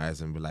close my eyes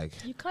and be like,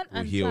 you can't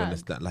unplug. Here,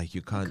 understand. Like,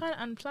 you can't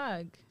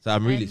unplug. So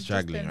I'm really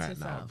struggling right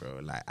now,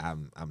 bro. Like,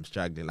 I'm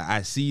struggling. Like,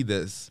 I see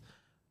this,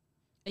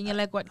 and you're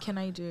like, what can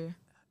I do?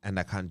 And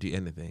I can't do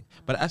anything.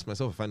 But I ask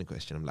myself a funny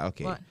question. I'm like,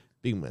 okay,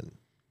 big man,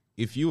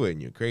 if you were in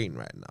Ukraine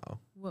right now,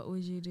 what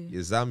would you do?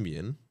 You're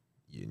Zambian,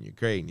 you're in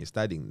Ukraine, you're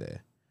studying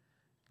there.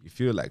 You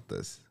feel like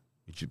this.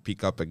 Would you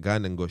pick up a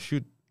gun and go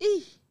shoot?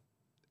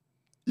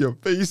 Your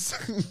face.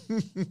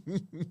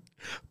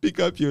 Pick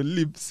up your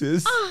lips,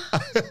 sis.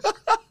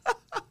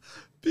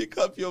 Pick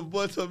up your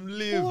bottom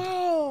lip.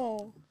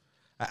 Wow.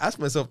 I asked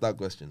myself that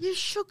question. You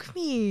shook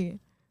me.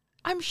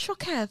 I'm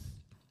shook.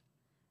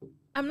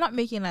 I'm not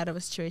making light of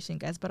a situation,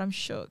 guys, but I'm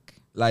shook.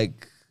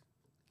 Like,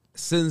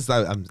 since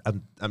I'm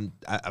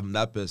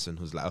that person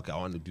who's like, okay, I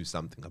want to do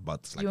something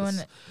about this.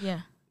 Like,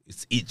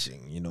 it's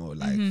itching, you know.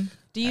 Like,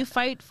 do you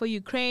fight for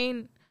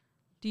Ukraine?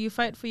 Do you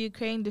fight for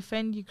Ukraine,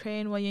 defend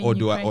Ukraine while you're in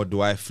Ukraine? Or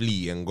do I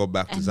flee and go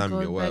back to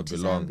Zambia where I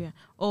belong? Zambia?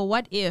 Or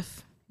what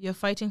if you're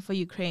fighting for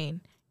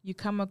Ukraine, you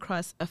come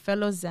across a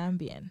fellow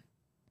Zambian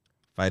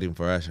fighting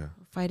for Russia?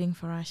 Fighting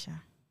for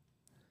Russia.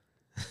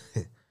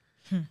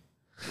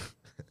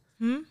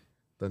 Don't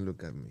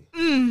look at me.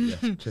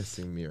 You're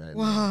stressing me right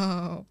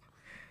now.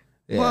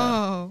 Yeah.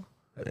 Wow.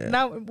 Yeah.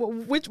 Now,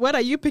 what are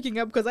you picking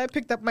up? Because I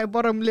picked up my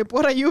bottom lip.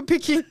 What are you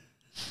picking?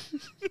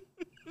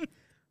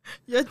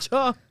 Your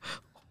jaw.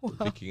 Wow.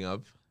 Picking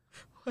up.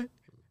 What?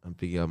 I'm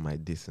picking up my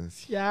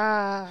decency.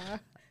 Yeah.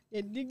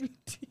 Your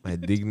dignity. My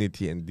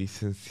dignity and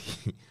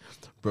decency.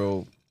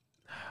 Bro,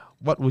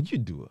 what would you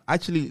do?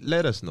 Actually,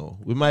 let us know.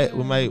 We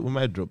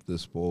might drop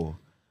this poll.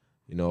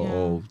 You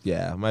know,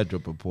 I might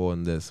drop a poll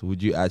on this.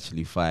 Would you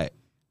actually fight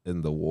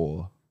in the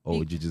war or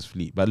would you just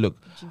flee? But look,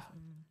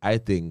 I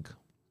think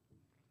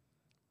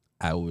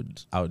I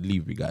would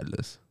leave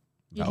regardless.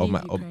 Like,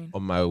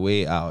 on my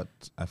way out,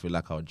 I feel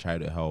like I would try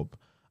to help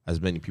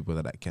as many people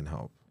that I can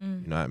help.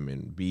 You know what I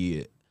mean? Be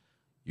it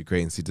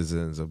Ukraine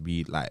citizens or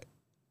be it like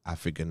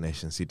African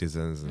nation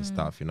citizens and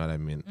stuff. You know what I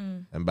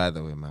mean? And by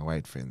the way, my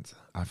white friends,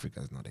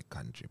 Africa is not a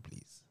country,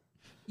 please.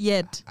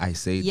 Yet. I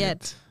say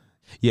yet.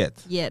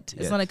 Yet.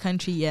 It's not a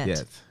country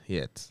yet.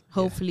 Yet.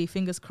 Hopefully,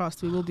 fingers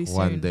crossed, we will be soon.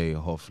 One day,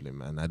 hopefully,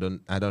 man. I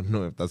don't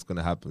know if that's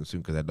gonna happen soon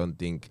because I don't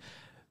think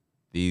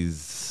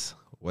these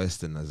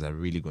Westerners are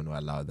really going to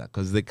allow that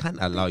because they can't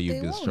allow you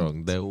to be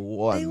strong. They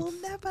won't. They will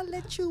never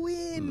let you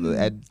in.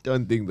 I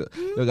don't think that.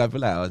 Look, I feel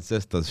like our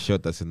ancestors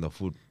shot us in the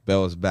foot,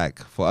 bells back.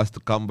 For us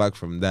to come back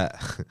from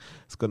that,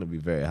 it's going to be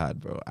very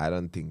hard, bro. I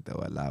don't think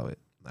they'll allow it.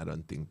 I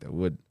don't think they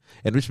would.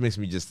 And which makes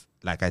me just,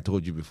 like I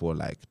told you before,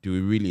 like, do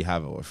we really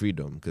have our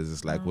freedom? Because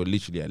it's like we're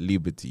literally at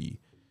liberty.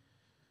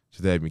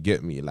 So let me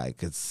get me.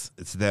 Like, it's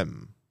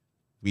them.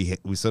 We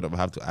sort of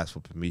have to ask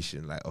for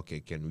permission. Like, okay,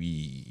 can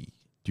we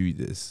do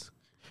this?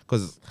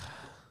 Because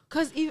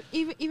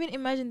even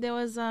imagine there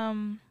was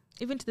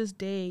even to this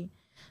day,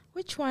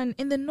 which one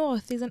in the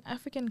north? There's an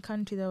African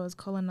country that was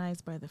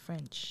colonized by the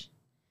French.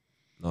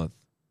 North.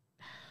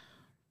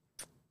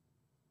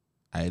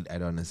 I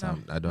don't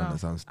understand. I don't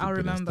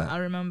understand. I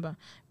remember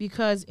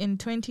because in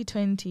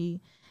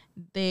 2020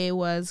 there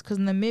was because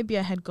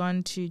Namibia had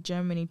gone to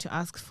Germany to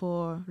ask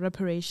for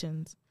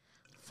reparations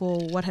for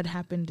what had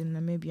happened in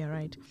Namibia,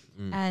 right?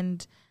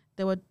 And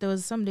there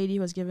was some lady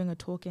who was giving a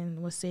talk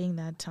and was saying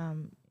that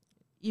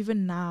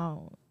even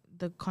now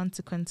the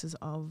consequences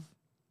of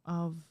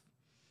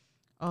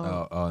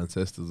our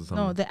ancestors or something.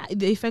 no,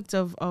 the effects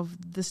of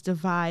this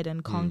divide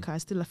and conquer are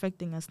still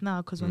affecting us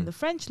now. Because when the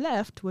French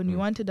left, when we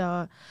wanted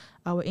our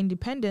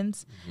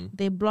independence,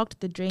 they blocked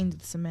the drains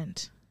with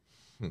cement.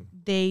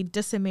 They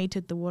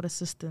decimated the water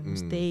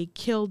systems. They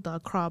killed our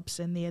crops,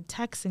 and they are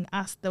taxing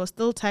us. They were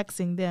still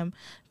taxing them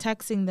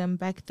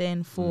back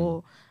then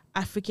for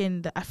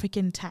the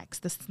African tax.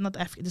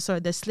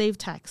 The slave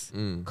tax,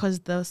 because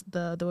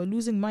they were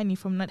losing money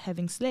from not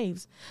having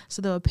slaves,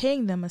 so they were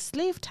paying them a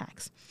slave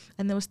tax,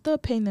 and they were still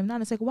paying them now.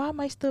 And it's like, why am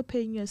I still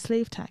paying you a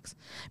slave tax?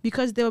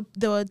 Because they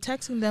were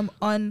taxing them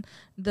on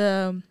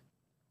the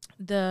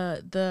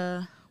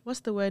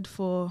what's the word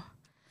for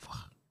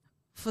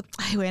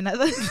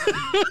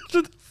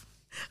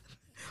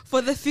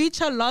for the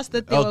future loss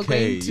that they were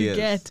going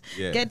to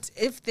get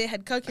if they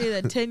had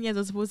calculated that 10 years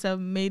are supposed to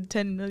have made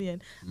 10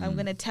 million. I'm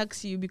going to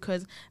tax you,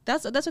 because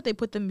that's what they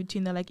put them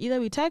between. They're like, either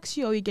we tax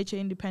you or we get your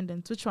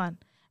independence. Which one?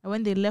 And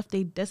when they left,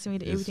 they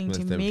decimated everything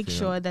to make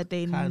sure that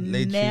they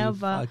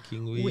never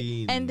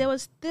win. And they were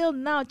still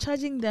now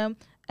charging them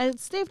a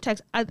slave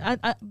tax,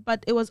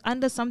 but it was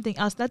under something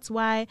else. That's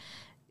why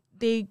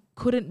they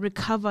couldn't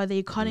recover the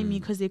economy,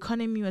 because the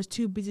economy was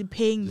too busy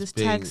paying this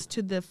tax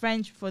to the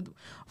French for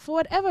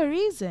whatever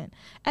reason.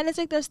 And it's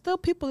like there's still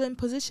people in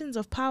positions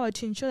of power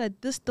to ensure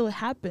that this still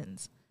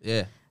happens.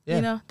 Yeah.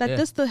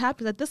 This still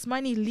happens, that this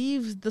money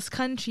leaves this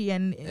country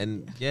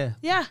and they're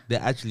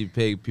actually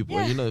paying people.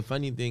 And the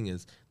funny thing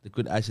is, they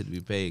could actually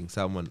be paying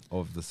someone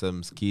of the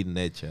same skin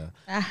nature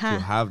to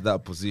have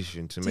that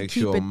position to make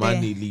sure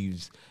money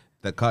leaves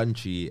the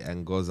country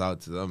and goes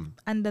out to them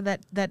under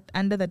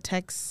under the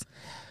tax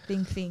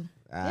thing.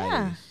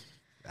 Aye.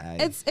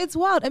 It's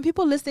wild, and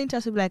people listening to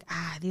us will be like,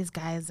 these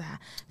guys are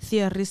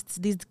theorists,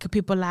 these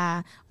people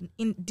are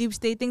in deep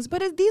state things,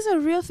 but these are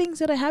real things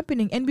that are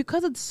happening. And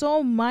because it's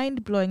so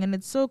mind-blowing and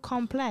it's so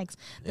complex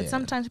that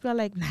sometimes people are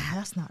like, nah,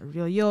 that's not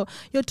real, you're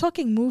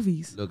talking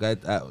movies. Look,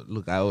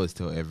 I always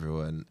tell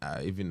everyone,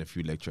 even a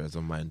few lecturers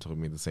of mine told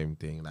me the same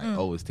thing, like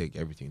always take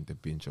everything with a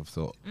pinch of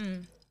salt.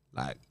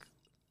 Like,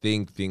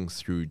 think things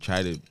through,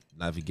 try to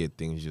navigate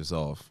things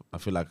yourself. I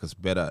feel like it's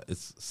better.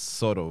 It's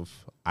sort of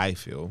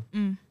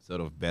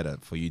better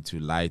for you to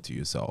lie to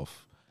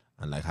yourself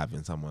and like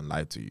having someone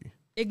lie to you.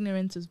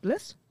 Ignorance is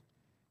bliss.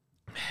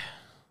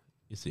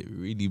 Is it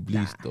really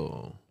bliss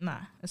though? Nah,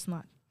 it's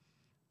not.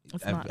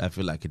 I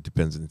feel like it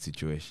depends on the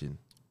situation.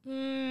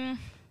 I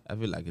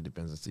feel like it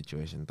depends on the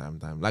situation,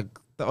 time. Like,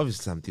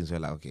 obviously some things were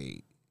like,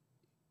 okay,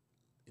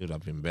 it would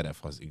have been better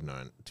if I was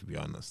ignorant, to be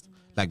honest.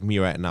 Like me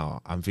right now,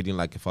 I'm feeling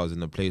like if I was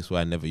in a place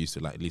where I never used to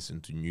like listen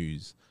to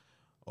news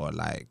or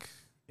like,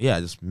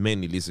 just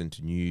mainly listen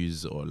to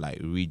news or like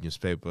read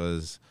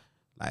newspapers,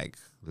 like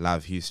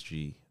love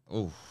history.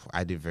 Oh,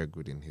 I did very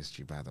good in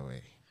history, by the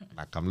way.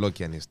 Like, I'm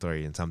lucky an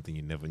historian, something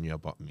you never knew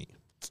about me.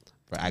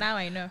 But now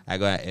I know. I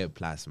got an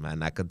A+,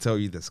 man. I could tell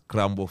you the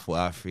scramble for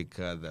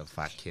Africa,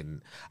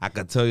 I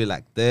could tell you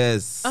like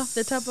this. Off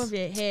the top of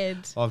your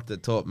head. Off the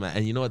top, man.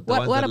 And you know what?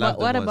 What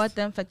about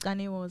them If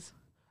Kanye wars?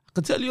 I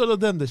can tell you all of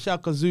them. The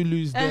Shaka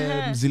Zulus, the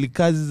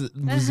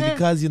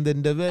Mzilikazi and the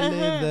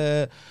Ndebele,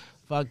 the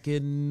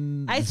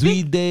fucking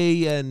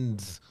Zwide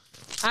and...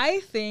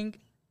 I think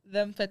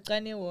them If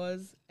Kanye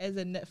wars as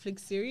a Netflix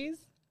series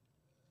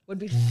would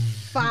be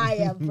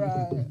fire,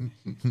 bro.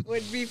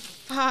 Would be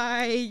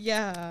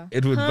fire.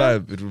 It would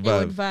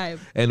vibe.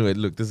 Anyway,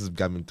 look, this is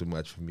becoming too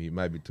much for me. It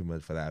might be too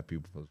much for other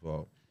people as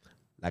well.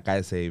 Like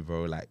I say,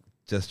 bro, like,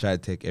 just try to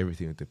take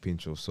everything with a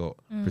pinch of salt.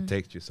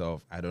 Protect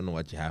yourself. I don't know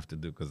what you have to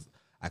do, because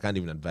I can't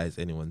even advise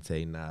anyone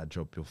saying,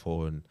 drop your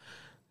phone,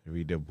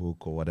 read a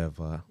book or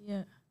whatever.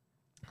 Yeah.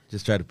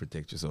 Just try to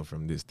protect yourself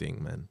from this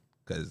thing, man,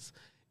 because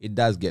it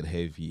does get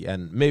heavy.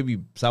 And maybe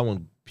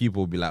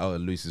people will be like, oh,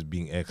 Luis is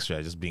being extra,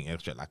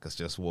 like it's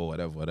just war,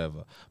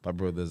 whatever. But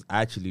bro, there's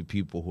actually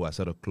people who are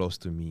sort of close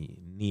to me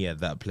near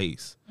that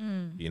place.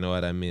 You know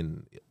what I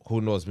mean?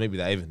 Who knows? Maybe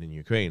they're even in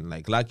Ukraine.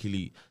 Like,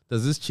 luckily,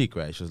 there's this chick,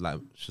 right? She was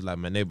like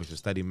my neighbor. She was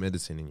studying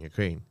medicine in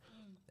Ukraine.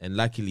 And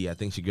luckily, I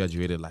think she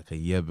graduated like a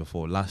year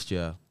before. Last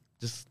year,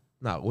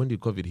 when did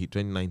COVID hit?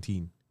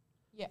 2019?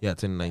 Yeah,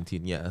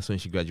 2019. Yeah, that's when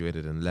she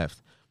graduated and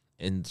left.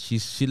 And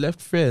she left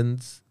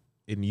friends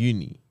in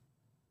uni.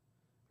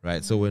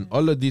 Right, so when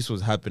all of this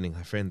was happening,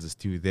 her friends are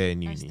still there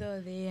in uni.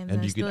 Still there, and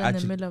they're still in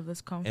the middle of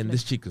this conflict. And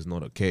this chick is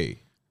not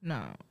okay.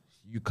 No.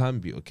 You can't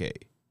be okay.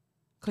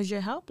 Because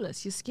you're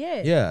helpless. You're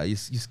scared. Yeah, you're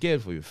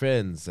scared for your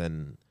friends.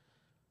 And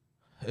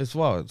it's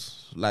wild.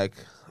 Like,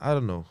 I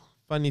don't know.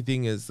 Funny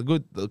thing is, the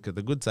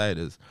good side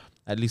is,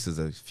 at least there's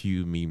a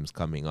few memes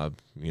coming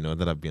up,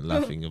 that I've been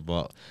laughing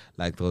about.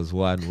 Like, there was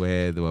one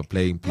where they were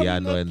playing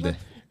piano and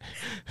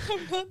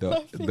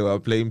they were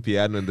playing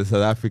piano and the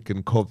South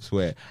African cops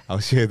were, I'll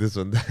share this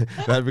one,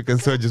 the African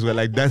soldiers were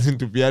like dancing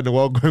to piano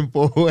while going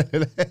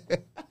forward.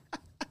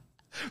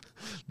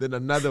 Then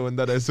another one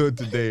that I saw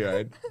today,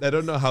 right? I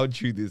don't know how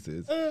true this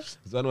is. It's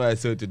one where I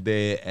saw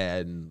today,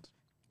 and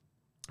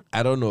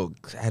I don't know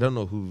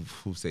who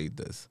said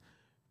this,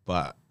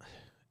 but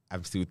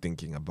I'm still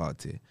thinking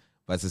about it.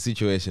 But it's a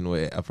situation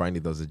where apparently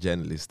there was a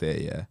journalist there,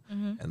 yeah,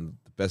 and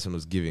the person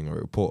was giving a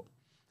report,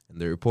 and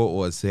the report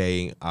was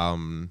saying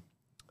the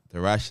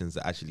Russians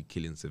are actually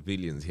killing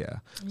civilians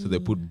here, so they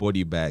put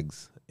body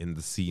bags in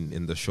the scene,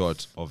 in the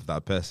shot of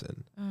that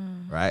person,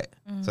 right?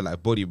 So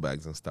like body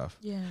bags and stuff.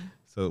 Yeah.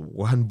 So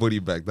one body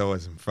bag that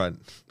was in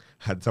front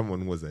had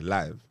someone who was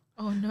alive.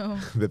 Oh no.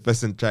 The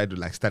person tried to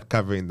like start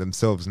covering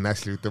themselves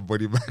nicely with the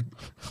body bag.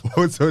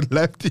 Also on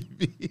live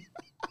TV.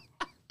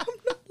 I'm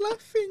not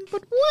laughing,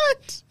 but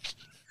what?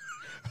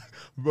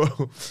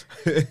 Bro,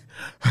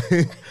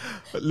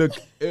 look,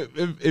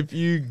 if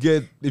you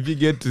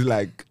get to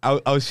like,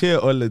 I'll share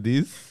all of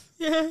these.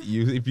 Yeah.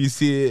 If you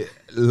see it,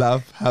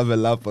 laugh, have a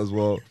laugh as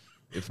well.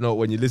 If not,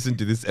 when you listen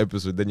to this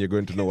episode, then you're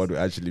going to know what we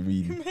actually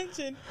mean.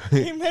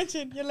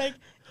 Imagine, you're like,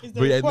 is the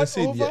But yeah, report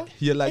listen, over?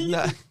 you're like,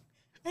 nah.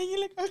 And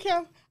you're like, okay,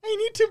 I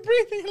need to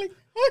breathe. And you're like,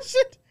 oh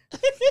shit.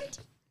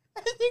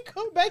 And you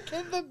go back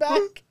in the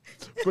back.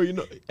 Bro, you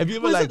know, have you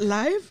ever Was like it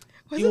live?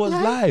 It was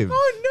live.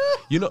 Oh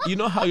no. You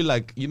know how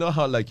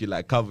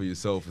you cover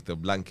yourself with a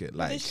blanket,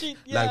 like sheet,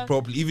 like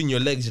properly. Even your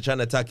legs, you're trying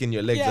to tuck in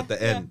your legs at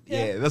the end.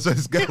 yeah. Yeah, that's what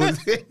this guy was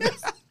saying.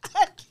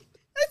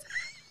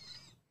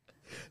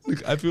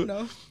 Look,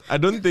 I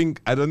don't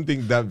think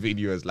that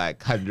video is like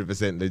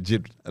 100%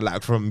 legit,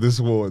 like from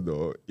this war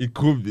though. It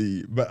could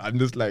be, but I'm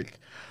just like,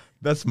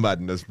 that's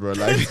madness, bro.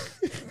 Like,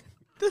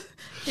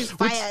 He's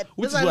fired.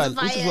 Which is why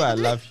I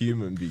love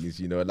human beings.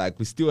 You know, like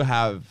we still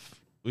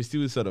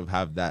sort of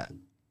have that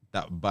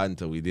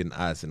banter within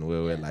us, and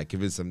where we're like,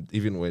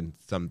 even when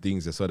some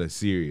things are sort of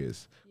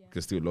serious, we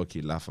can still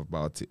low-key laugh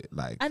about it.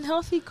 Like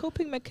unhealthy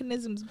coping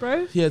mechanisms,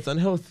 bro. Yeah, it's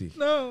unhealthy.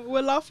 No,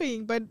 we're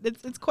laughing, but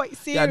it's quite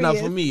serious. Yeah, now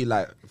for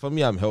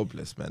me, I'm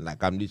helpless, man.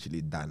 Like I'm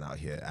literally done out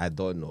here. I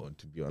don't know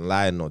to be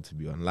online, not to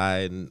be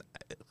online.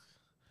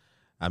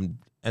 I'm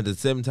at the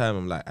same time,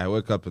 I'm like, I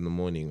wake up in the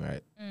morning,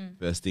 right?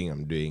 First thing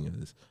I'm doing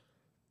is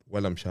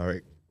while I'm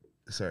showering,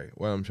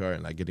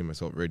 like getting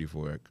myself ready for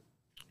work.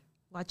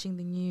 Watching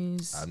the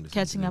news,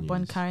 catching up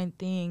on current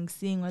things,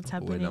 seeing what's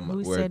happening,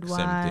 who said what.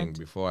 Same thing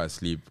before I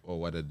sleep,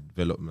 or what the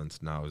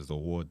developments now is the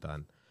war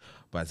done.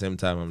 But at the same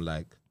time, I'm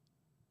like,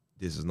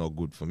 this is not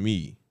good for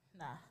me.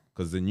 Nah.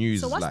 Because the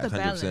news is like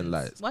 100%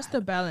 lies. What's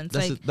the balance?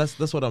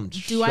 That's what I'm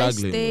struggling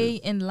with. Do I stay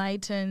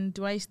enlightened?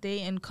 Do I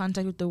stay in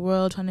contact with the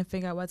world, trying to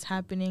figure out what's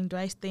happening? Do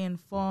I stay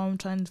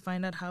informed, trying to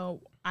find out how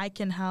I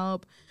can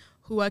help,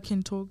 who I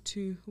can talk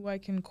to, who I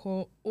can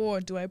call? Or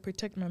do I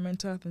protect my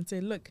mental health and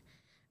say, look,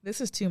 this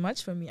is too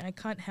much for me. I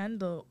can't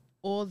handle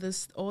all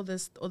this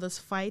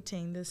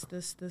fighting,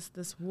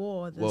 this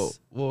war.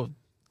 Well,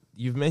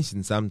 you've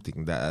mentioned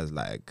something that has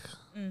like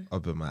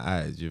opened my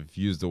eyes. You've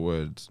used the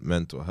word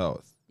mental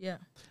health. Yeah.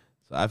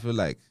 So I feel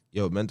like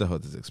mental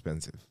health is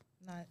expensive.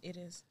 Nah, it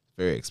is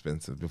very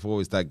expensive. Before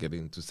we start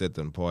getting to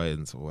certain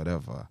points or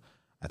whatever,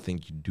 I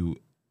think you do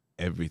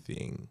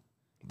everything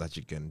that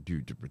you can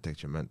do to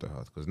protect your mental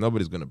health, because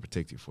nobody's going to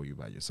protect you for you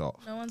by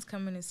yourself. No one's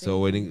coming to save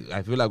so you.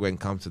 I feel like when it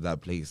comes to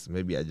that place,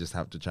 maybe I just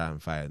have to try and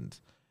find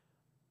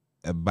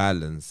a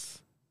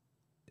balance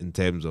in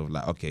terms of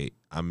like, okay,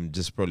 I'm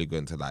just probably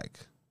going to like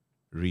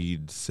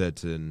read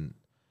certain,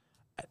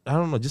 I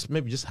don't know,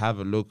 just have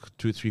a look,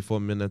 2, 3, 4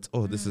 minutes.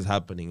 Oh, this is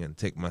happening, and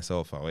take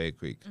myself away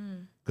quick.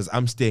 Because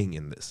I'm staying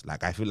in this.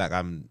 Like, I feel like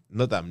I'm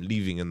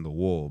leaving in the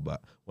war,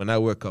 but when I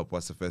wake up,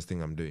 what's the first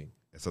thing I'm doing?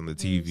 It's on the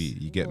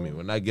TV. You get me?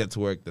 When I get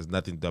to work, there's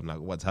nothing dumb. Like,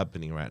 what's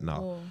happening right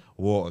now?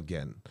 War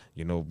again.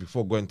 You know,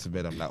 before going to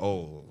bed, I'm like,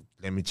 oh,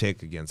 let me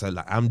check again. So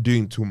like, I'm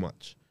doing too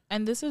much.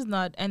 And this is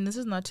not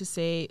to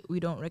say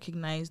we don't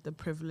recognize the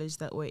privilege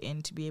that we're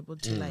in to be able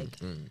to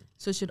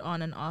switch it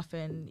on and off.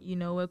 And, you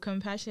know, we're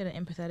compassionate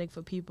and empathetic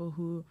for people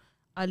who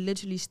are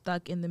literally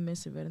stuck in the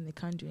midst of it and they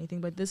can't do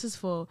anything. But this is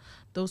for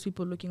those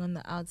people looking on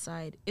the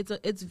outside.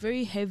 It's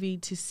very heavy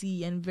to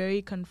see and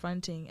very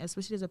confronting,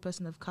 especially as a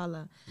person of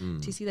color,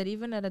 to see that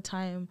even at a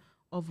time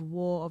of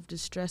war, of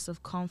distress,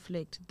 of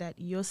conflict, that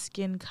your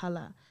skin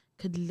color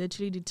could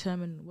literally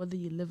determine whether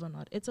you live or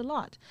not. It's a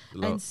lot.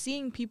 And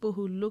seeing people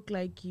who look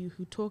like you,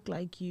 who talk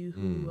like you,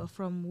 who are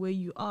from where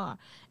you are,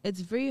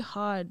 it's very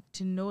hard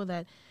to know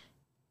that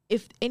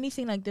if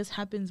anything like this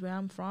happens where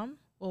I'm from,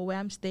 or where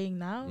I'm staying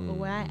now, or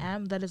where I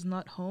am, that is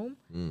not home,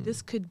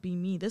 this could be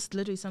me. This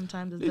literally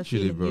sometimes is the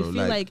feeling. Bro, you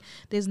feel like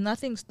there's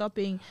nothing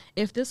stopping.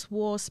 If this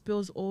war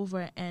spills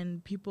over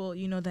and people,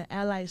 you know, the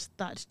allies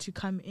start to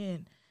come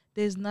in,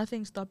 there's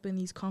nothing stopping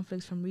these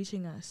conflicts from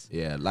reaching us.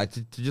 Yeah, like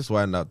to just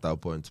wind out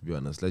that point, to be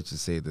honest, let's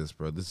just say this,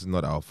 bro. This is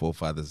not our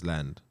forefathers'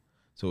 land.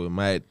 So we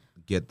might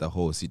get the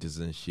whole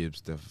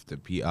citizenships, the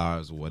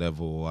PRs, or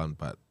whatever we want,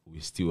 but we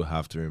still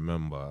have to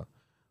remember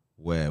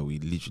where we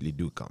literally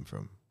do come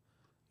from.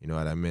 You know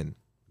what I mean?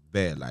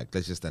 Like,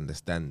 let's just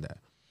understand that,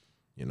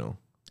 you know.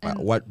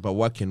 But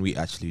what can we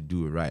actually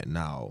do right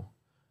now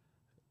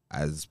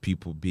as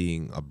people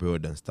being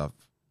abroad and stuff?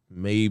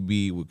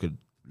 Maybe we could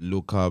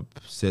look up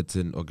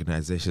certain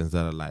organizations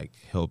that are like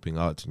helping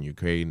out in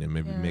Ukraine and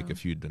maybe make a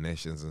few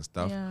donations and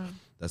stuff. Yeah.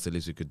 That's the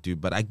least we could do.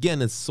 But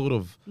again, it's sort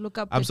of look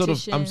up I'm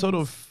sort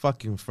of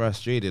fucking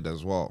frustrated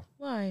as well.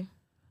 Why?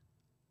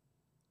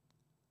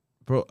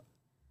 Bro,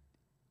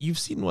 you've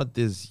seen what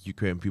these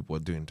Ukrainian people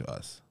are doing to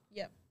us.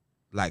 Yep.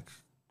 Like,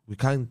 we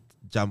can't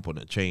jump on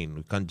a train.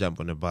 We can't jump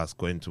on a bus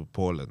going to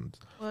Poland.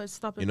 Well,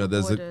 stop at You know,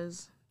 the there's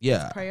borders.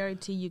 Yeah. It's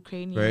priority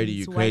Ukrainians. Priority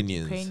White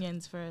Ukrainians.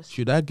 Ukrainians first.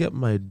 Should I get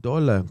my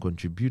dollar and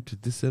contribute to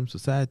this same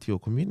society or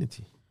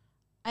community?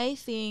 I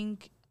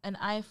think an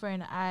eye for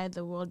an eye,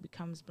 the world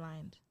becomes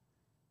blind.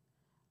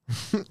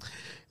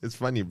 It's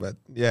funny, but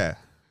yeah.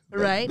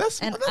 Right?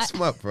 That's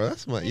smart, bro.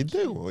 That's smart. You're Thank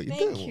doing you. well. You're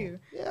Thank doing you.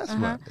 well. Yeah, that's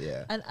smart.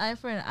 Yeah. An eye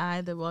for an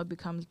eye, the world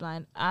becomes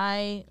blind.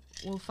 I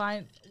will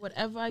find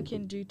whatever I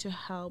can do to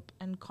help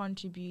and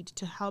contribute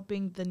to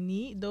helping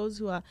those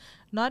who are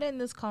not in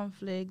this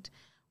conflict,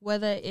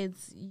 whether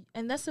it's,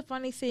 and that's the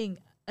funny thing,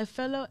 a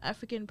fellow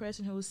African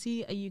person who will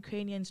see a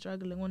Ukrainian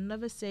struggling will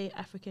never say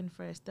African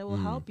first. They will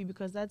help you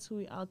because that's who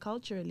we are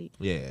culturally.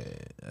 Yeah.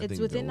 It's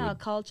within our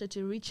culture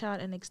to reach out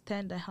and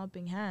extend a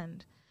helping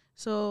hand.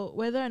 So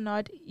whether or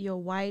not you're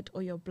white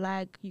or you're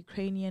black,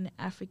 Ukrainian,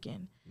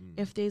 African,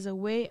 if there's a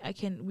way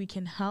we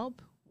can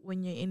help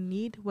when you're in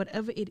need,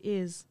 whatever it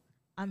is,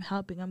 I'm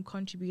helping, I'm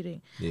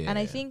contributing. Yeah. And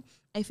I think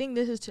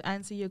this is to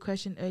answer your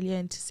question earlier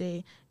and to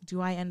say, do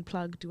I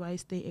unplug? Do I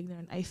stay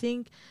ignorant? I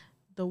think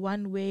the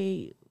one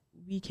way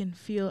we can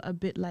feel a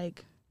bit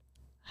like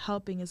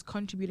helping is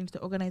contributing to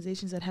the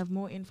organizations that have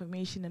more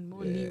information and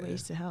more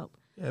leeways to help.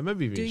 Yeah,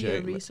 maybe even do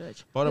sharing. your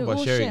research. What about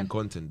We'll sharing share.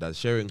 content? Does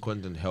sharing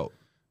content help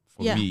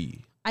for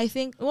me? I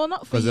think, well,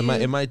 not for Because you. am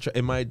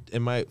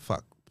I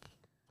fuck?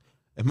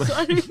 Am I?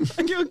 Sorry,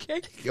 are you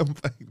okay? I'm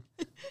fine.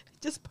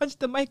 Just punch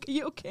the mic. Are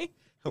you okay?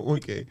 I'm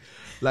okay.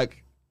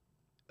 Like,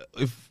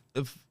 if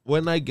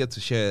when I get to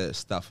share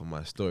stuff on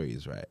my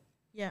stories, right?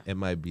 Yeah.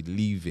 Am I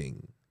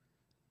believing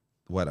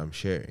what I'm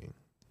sharing,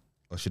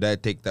 or should I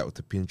take that with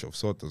a pinch of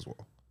salt as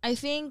well? I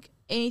think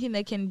anything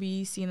that can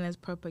be seen as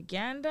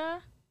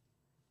propaganda,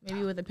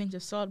 maybe with a pinch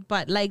of salt.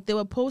 But like there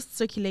were posts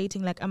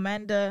circulating, like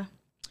Amanda,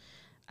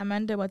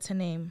 what's her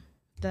name?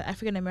 The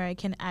African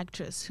American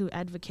actress who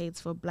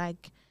advocates for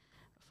black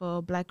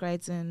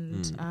rights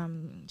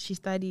and she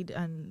studied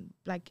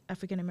black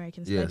African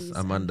American studies. Yes,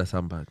 Amanda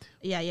Sambat.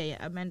 Yeah,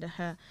 Amanda.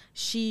 Her.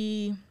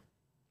 She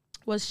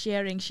was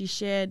sharing. She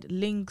shared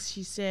links.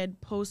 She shared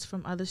posts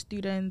from other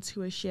students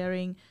who were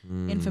sharing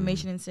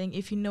information and saying,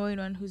 if you know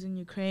anyone who's in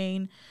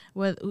Ukraine,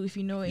 if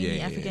you know any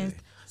Africans.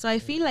 So I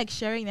feel like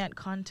sharing that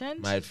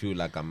content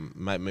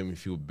might make me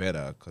feel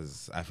better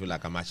because I feel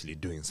like I'm actually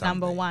doing something.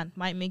 Number one,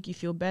 might make you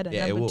feel better.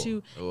 Yeah, Number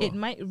two, it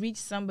might reach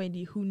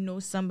somebody who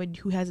knows somebody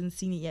who hasn't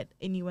seen it yet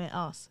anywhere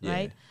else,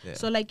 right? Yeah.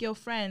 So like your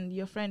friend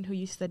who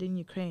you studied in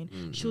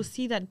Ukraine, she'll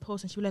see that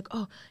post and she'll be like,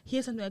 oh,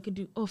 here's something I could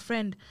do. Oh,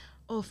 friend,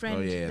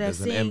 there's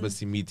an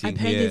embassy meeting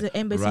apparently here. There's an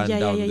embassy.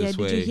 Yeah.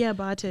 Did you hear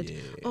about it?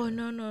 Yeah. Oh,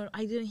 no,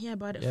 I didn't hear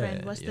about it,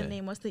 friend. What's the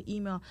name? What's the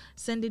email?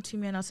 Send it to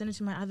me and I'll send it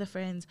to my other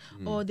friends.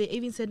 Or they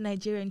even said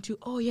Nigerian too.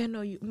 Oh, yeah,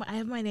 no, I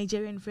have my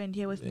Nigerian friend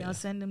here with me. I'll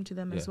send them to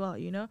them as well,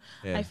 you know?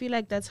 Yeah. I feel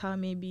like that's how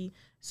maybe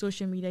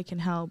social media can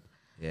help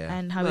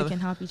and how we can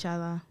help each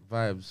other.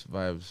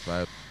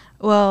 Vibes.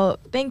 Well,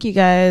 thank you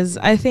guys.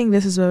 I think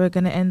this is where we're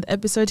going to end the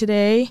episode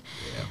today.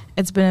 Yeah.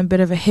 It's been a bit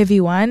of a heavy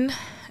one.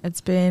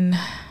 It's been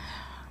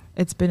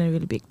a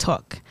really big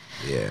talk.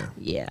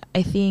 Yeah.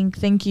 I think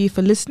thank you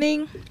for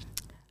listening.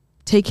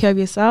 Take care of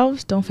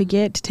yourselves. Don't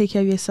forget to take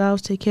care of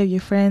yourselves. Take care of your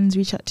friends.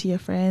 Reach out to your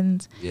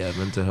friends. Yeah,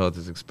 mental health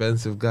is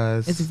expensive,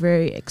 guys. It's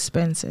very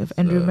expensive.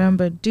 And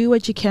remember, do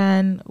what you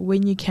can,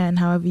 when you can,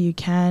 however you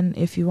can,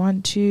 if you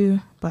want to.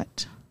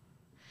 But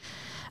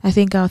I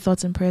think our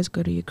thoughts and prayers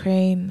go to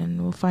Ukraine,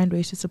 and we'll find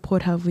ways to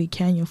support however we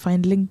can. You'll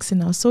find links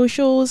in our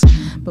socials.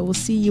 But we'll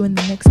see you in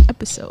the next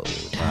episode.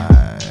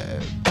 Bye.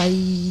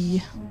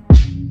 Bye.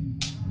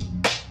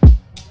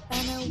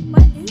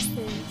 What is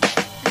this?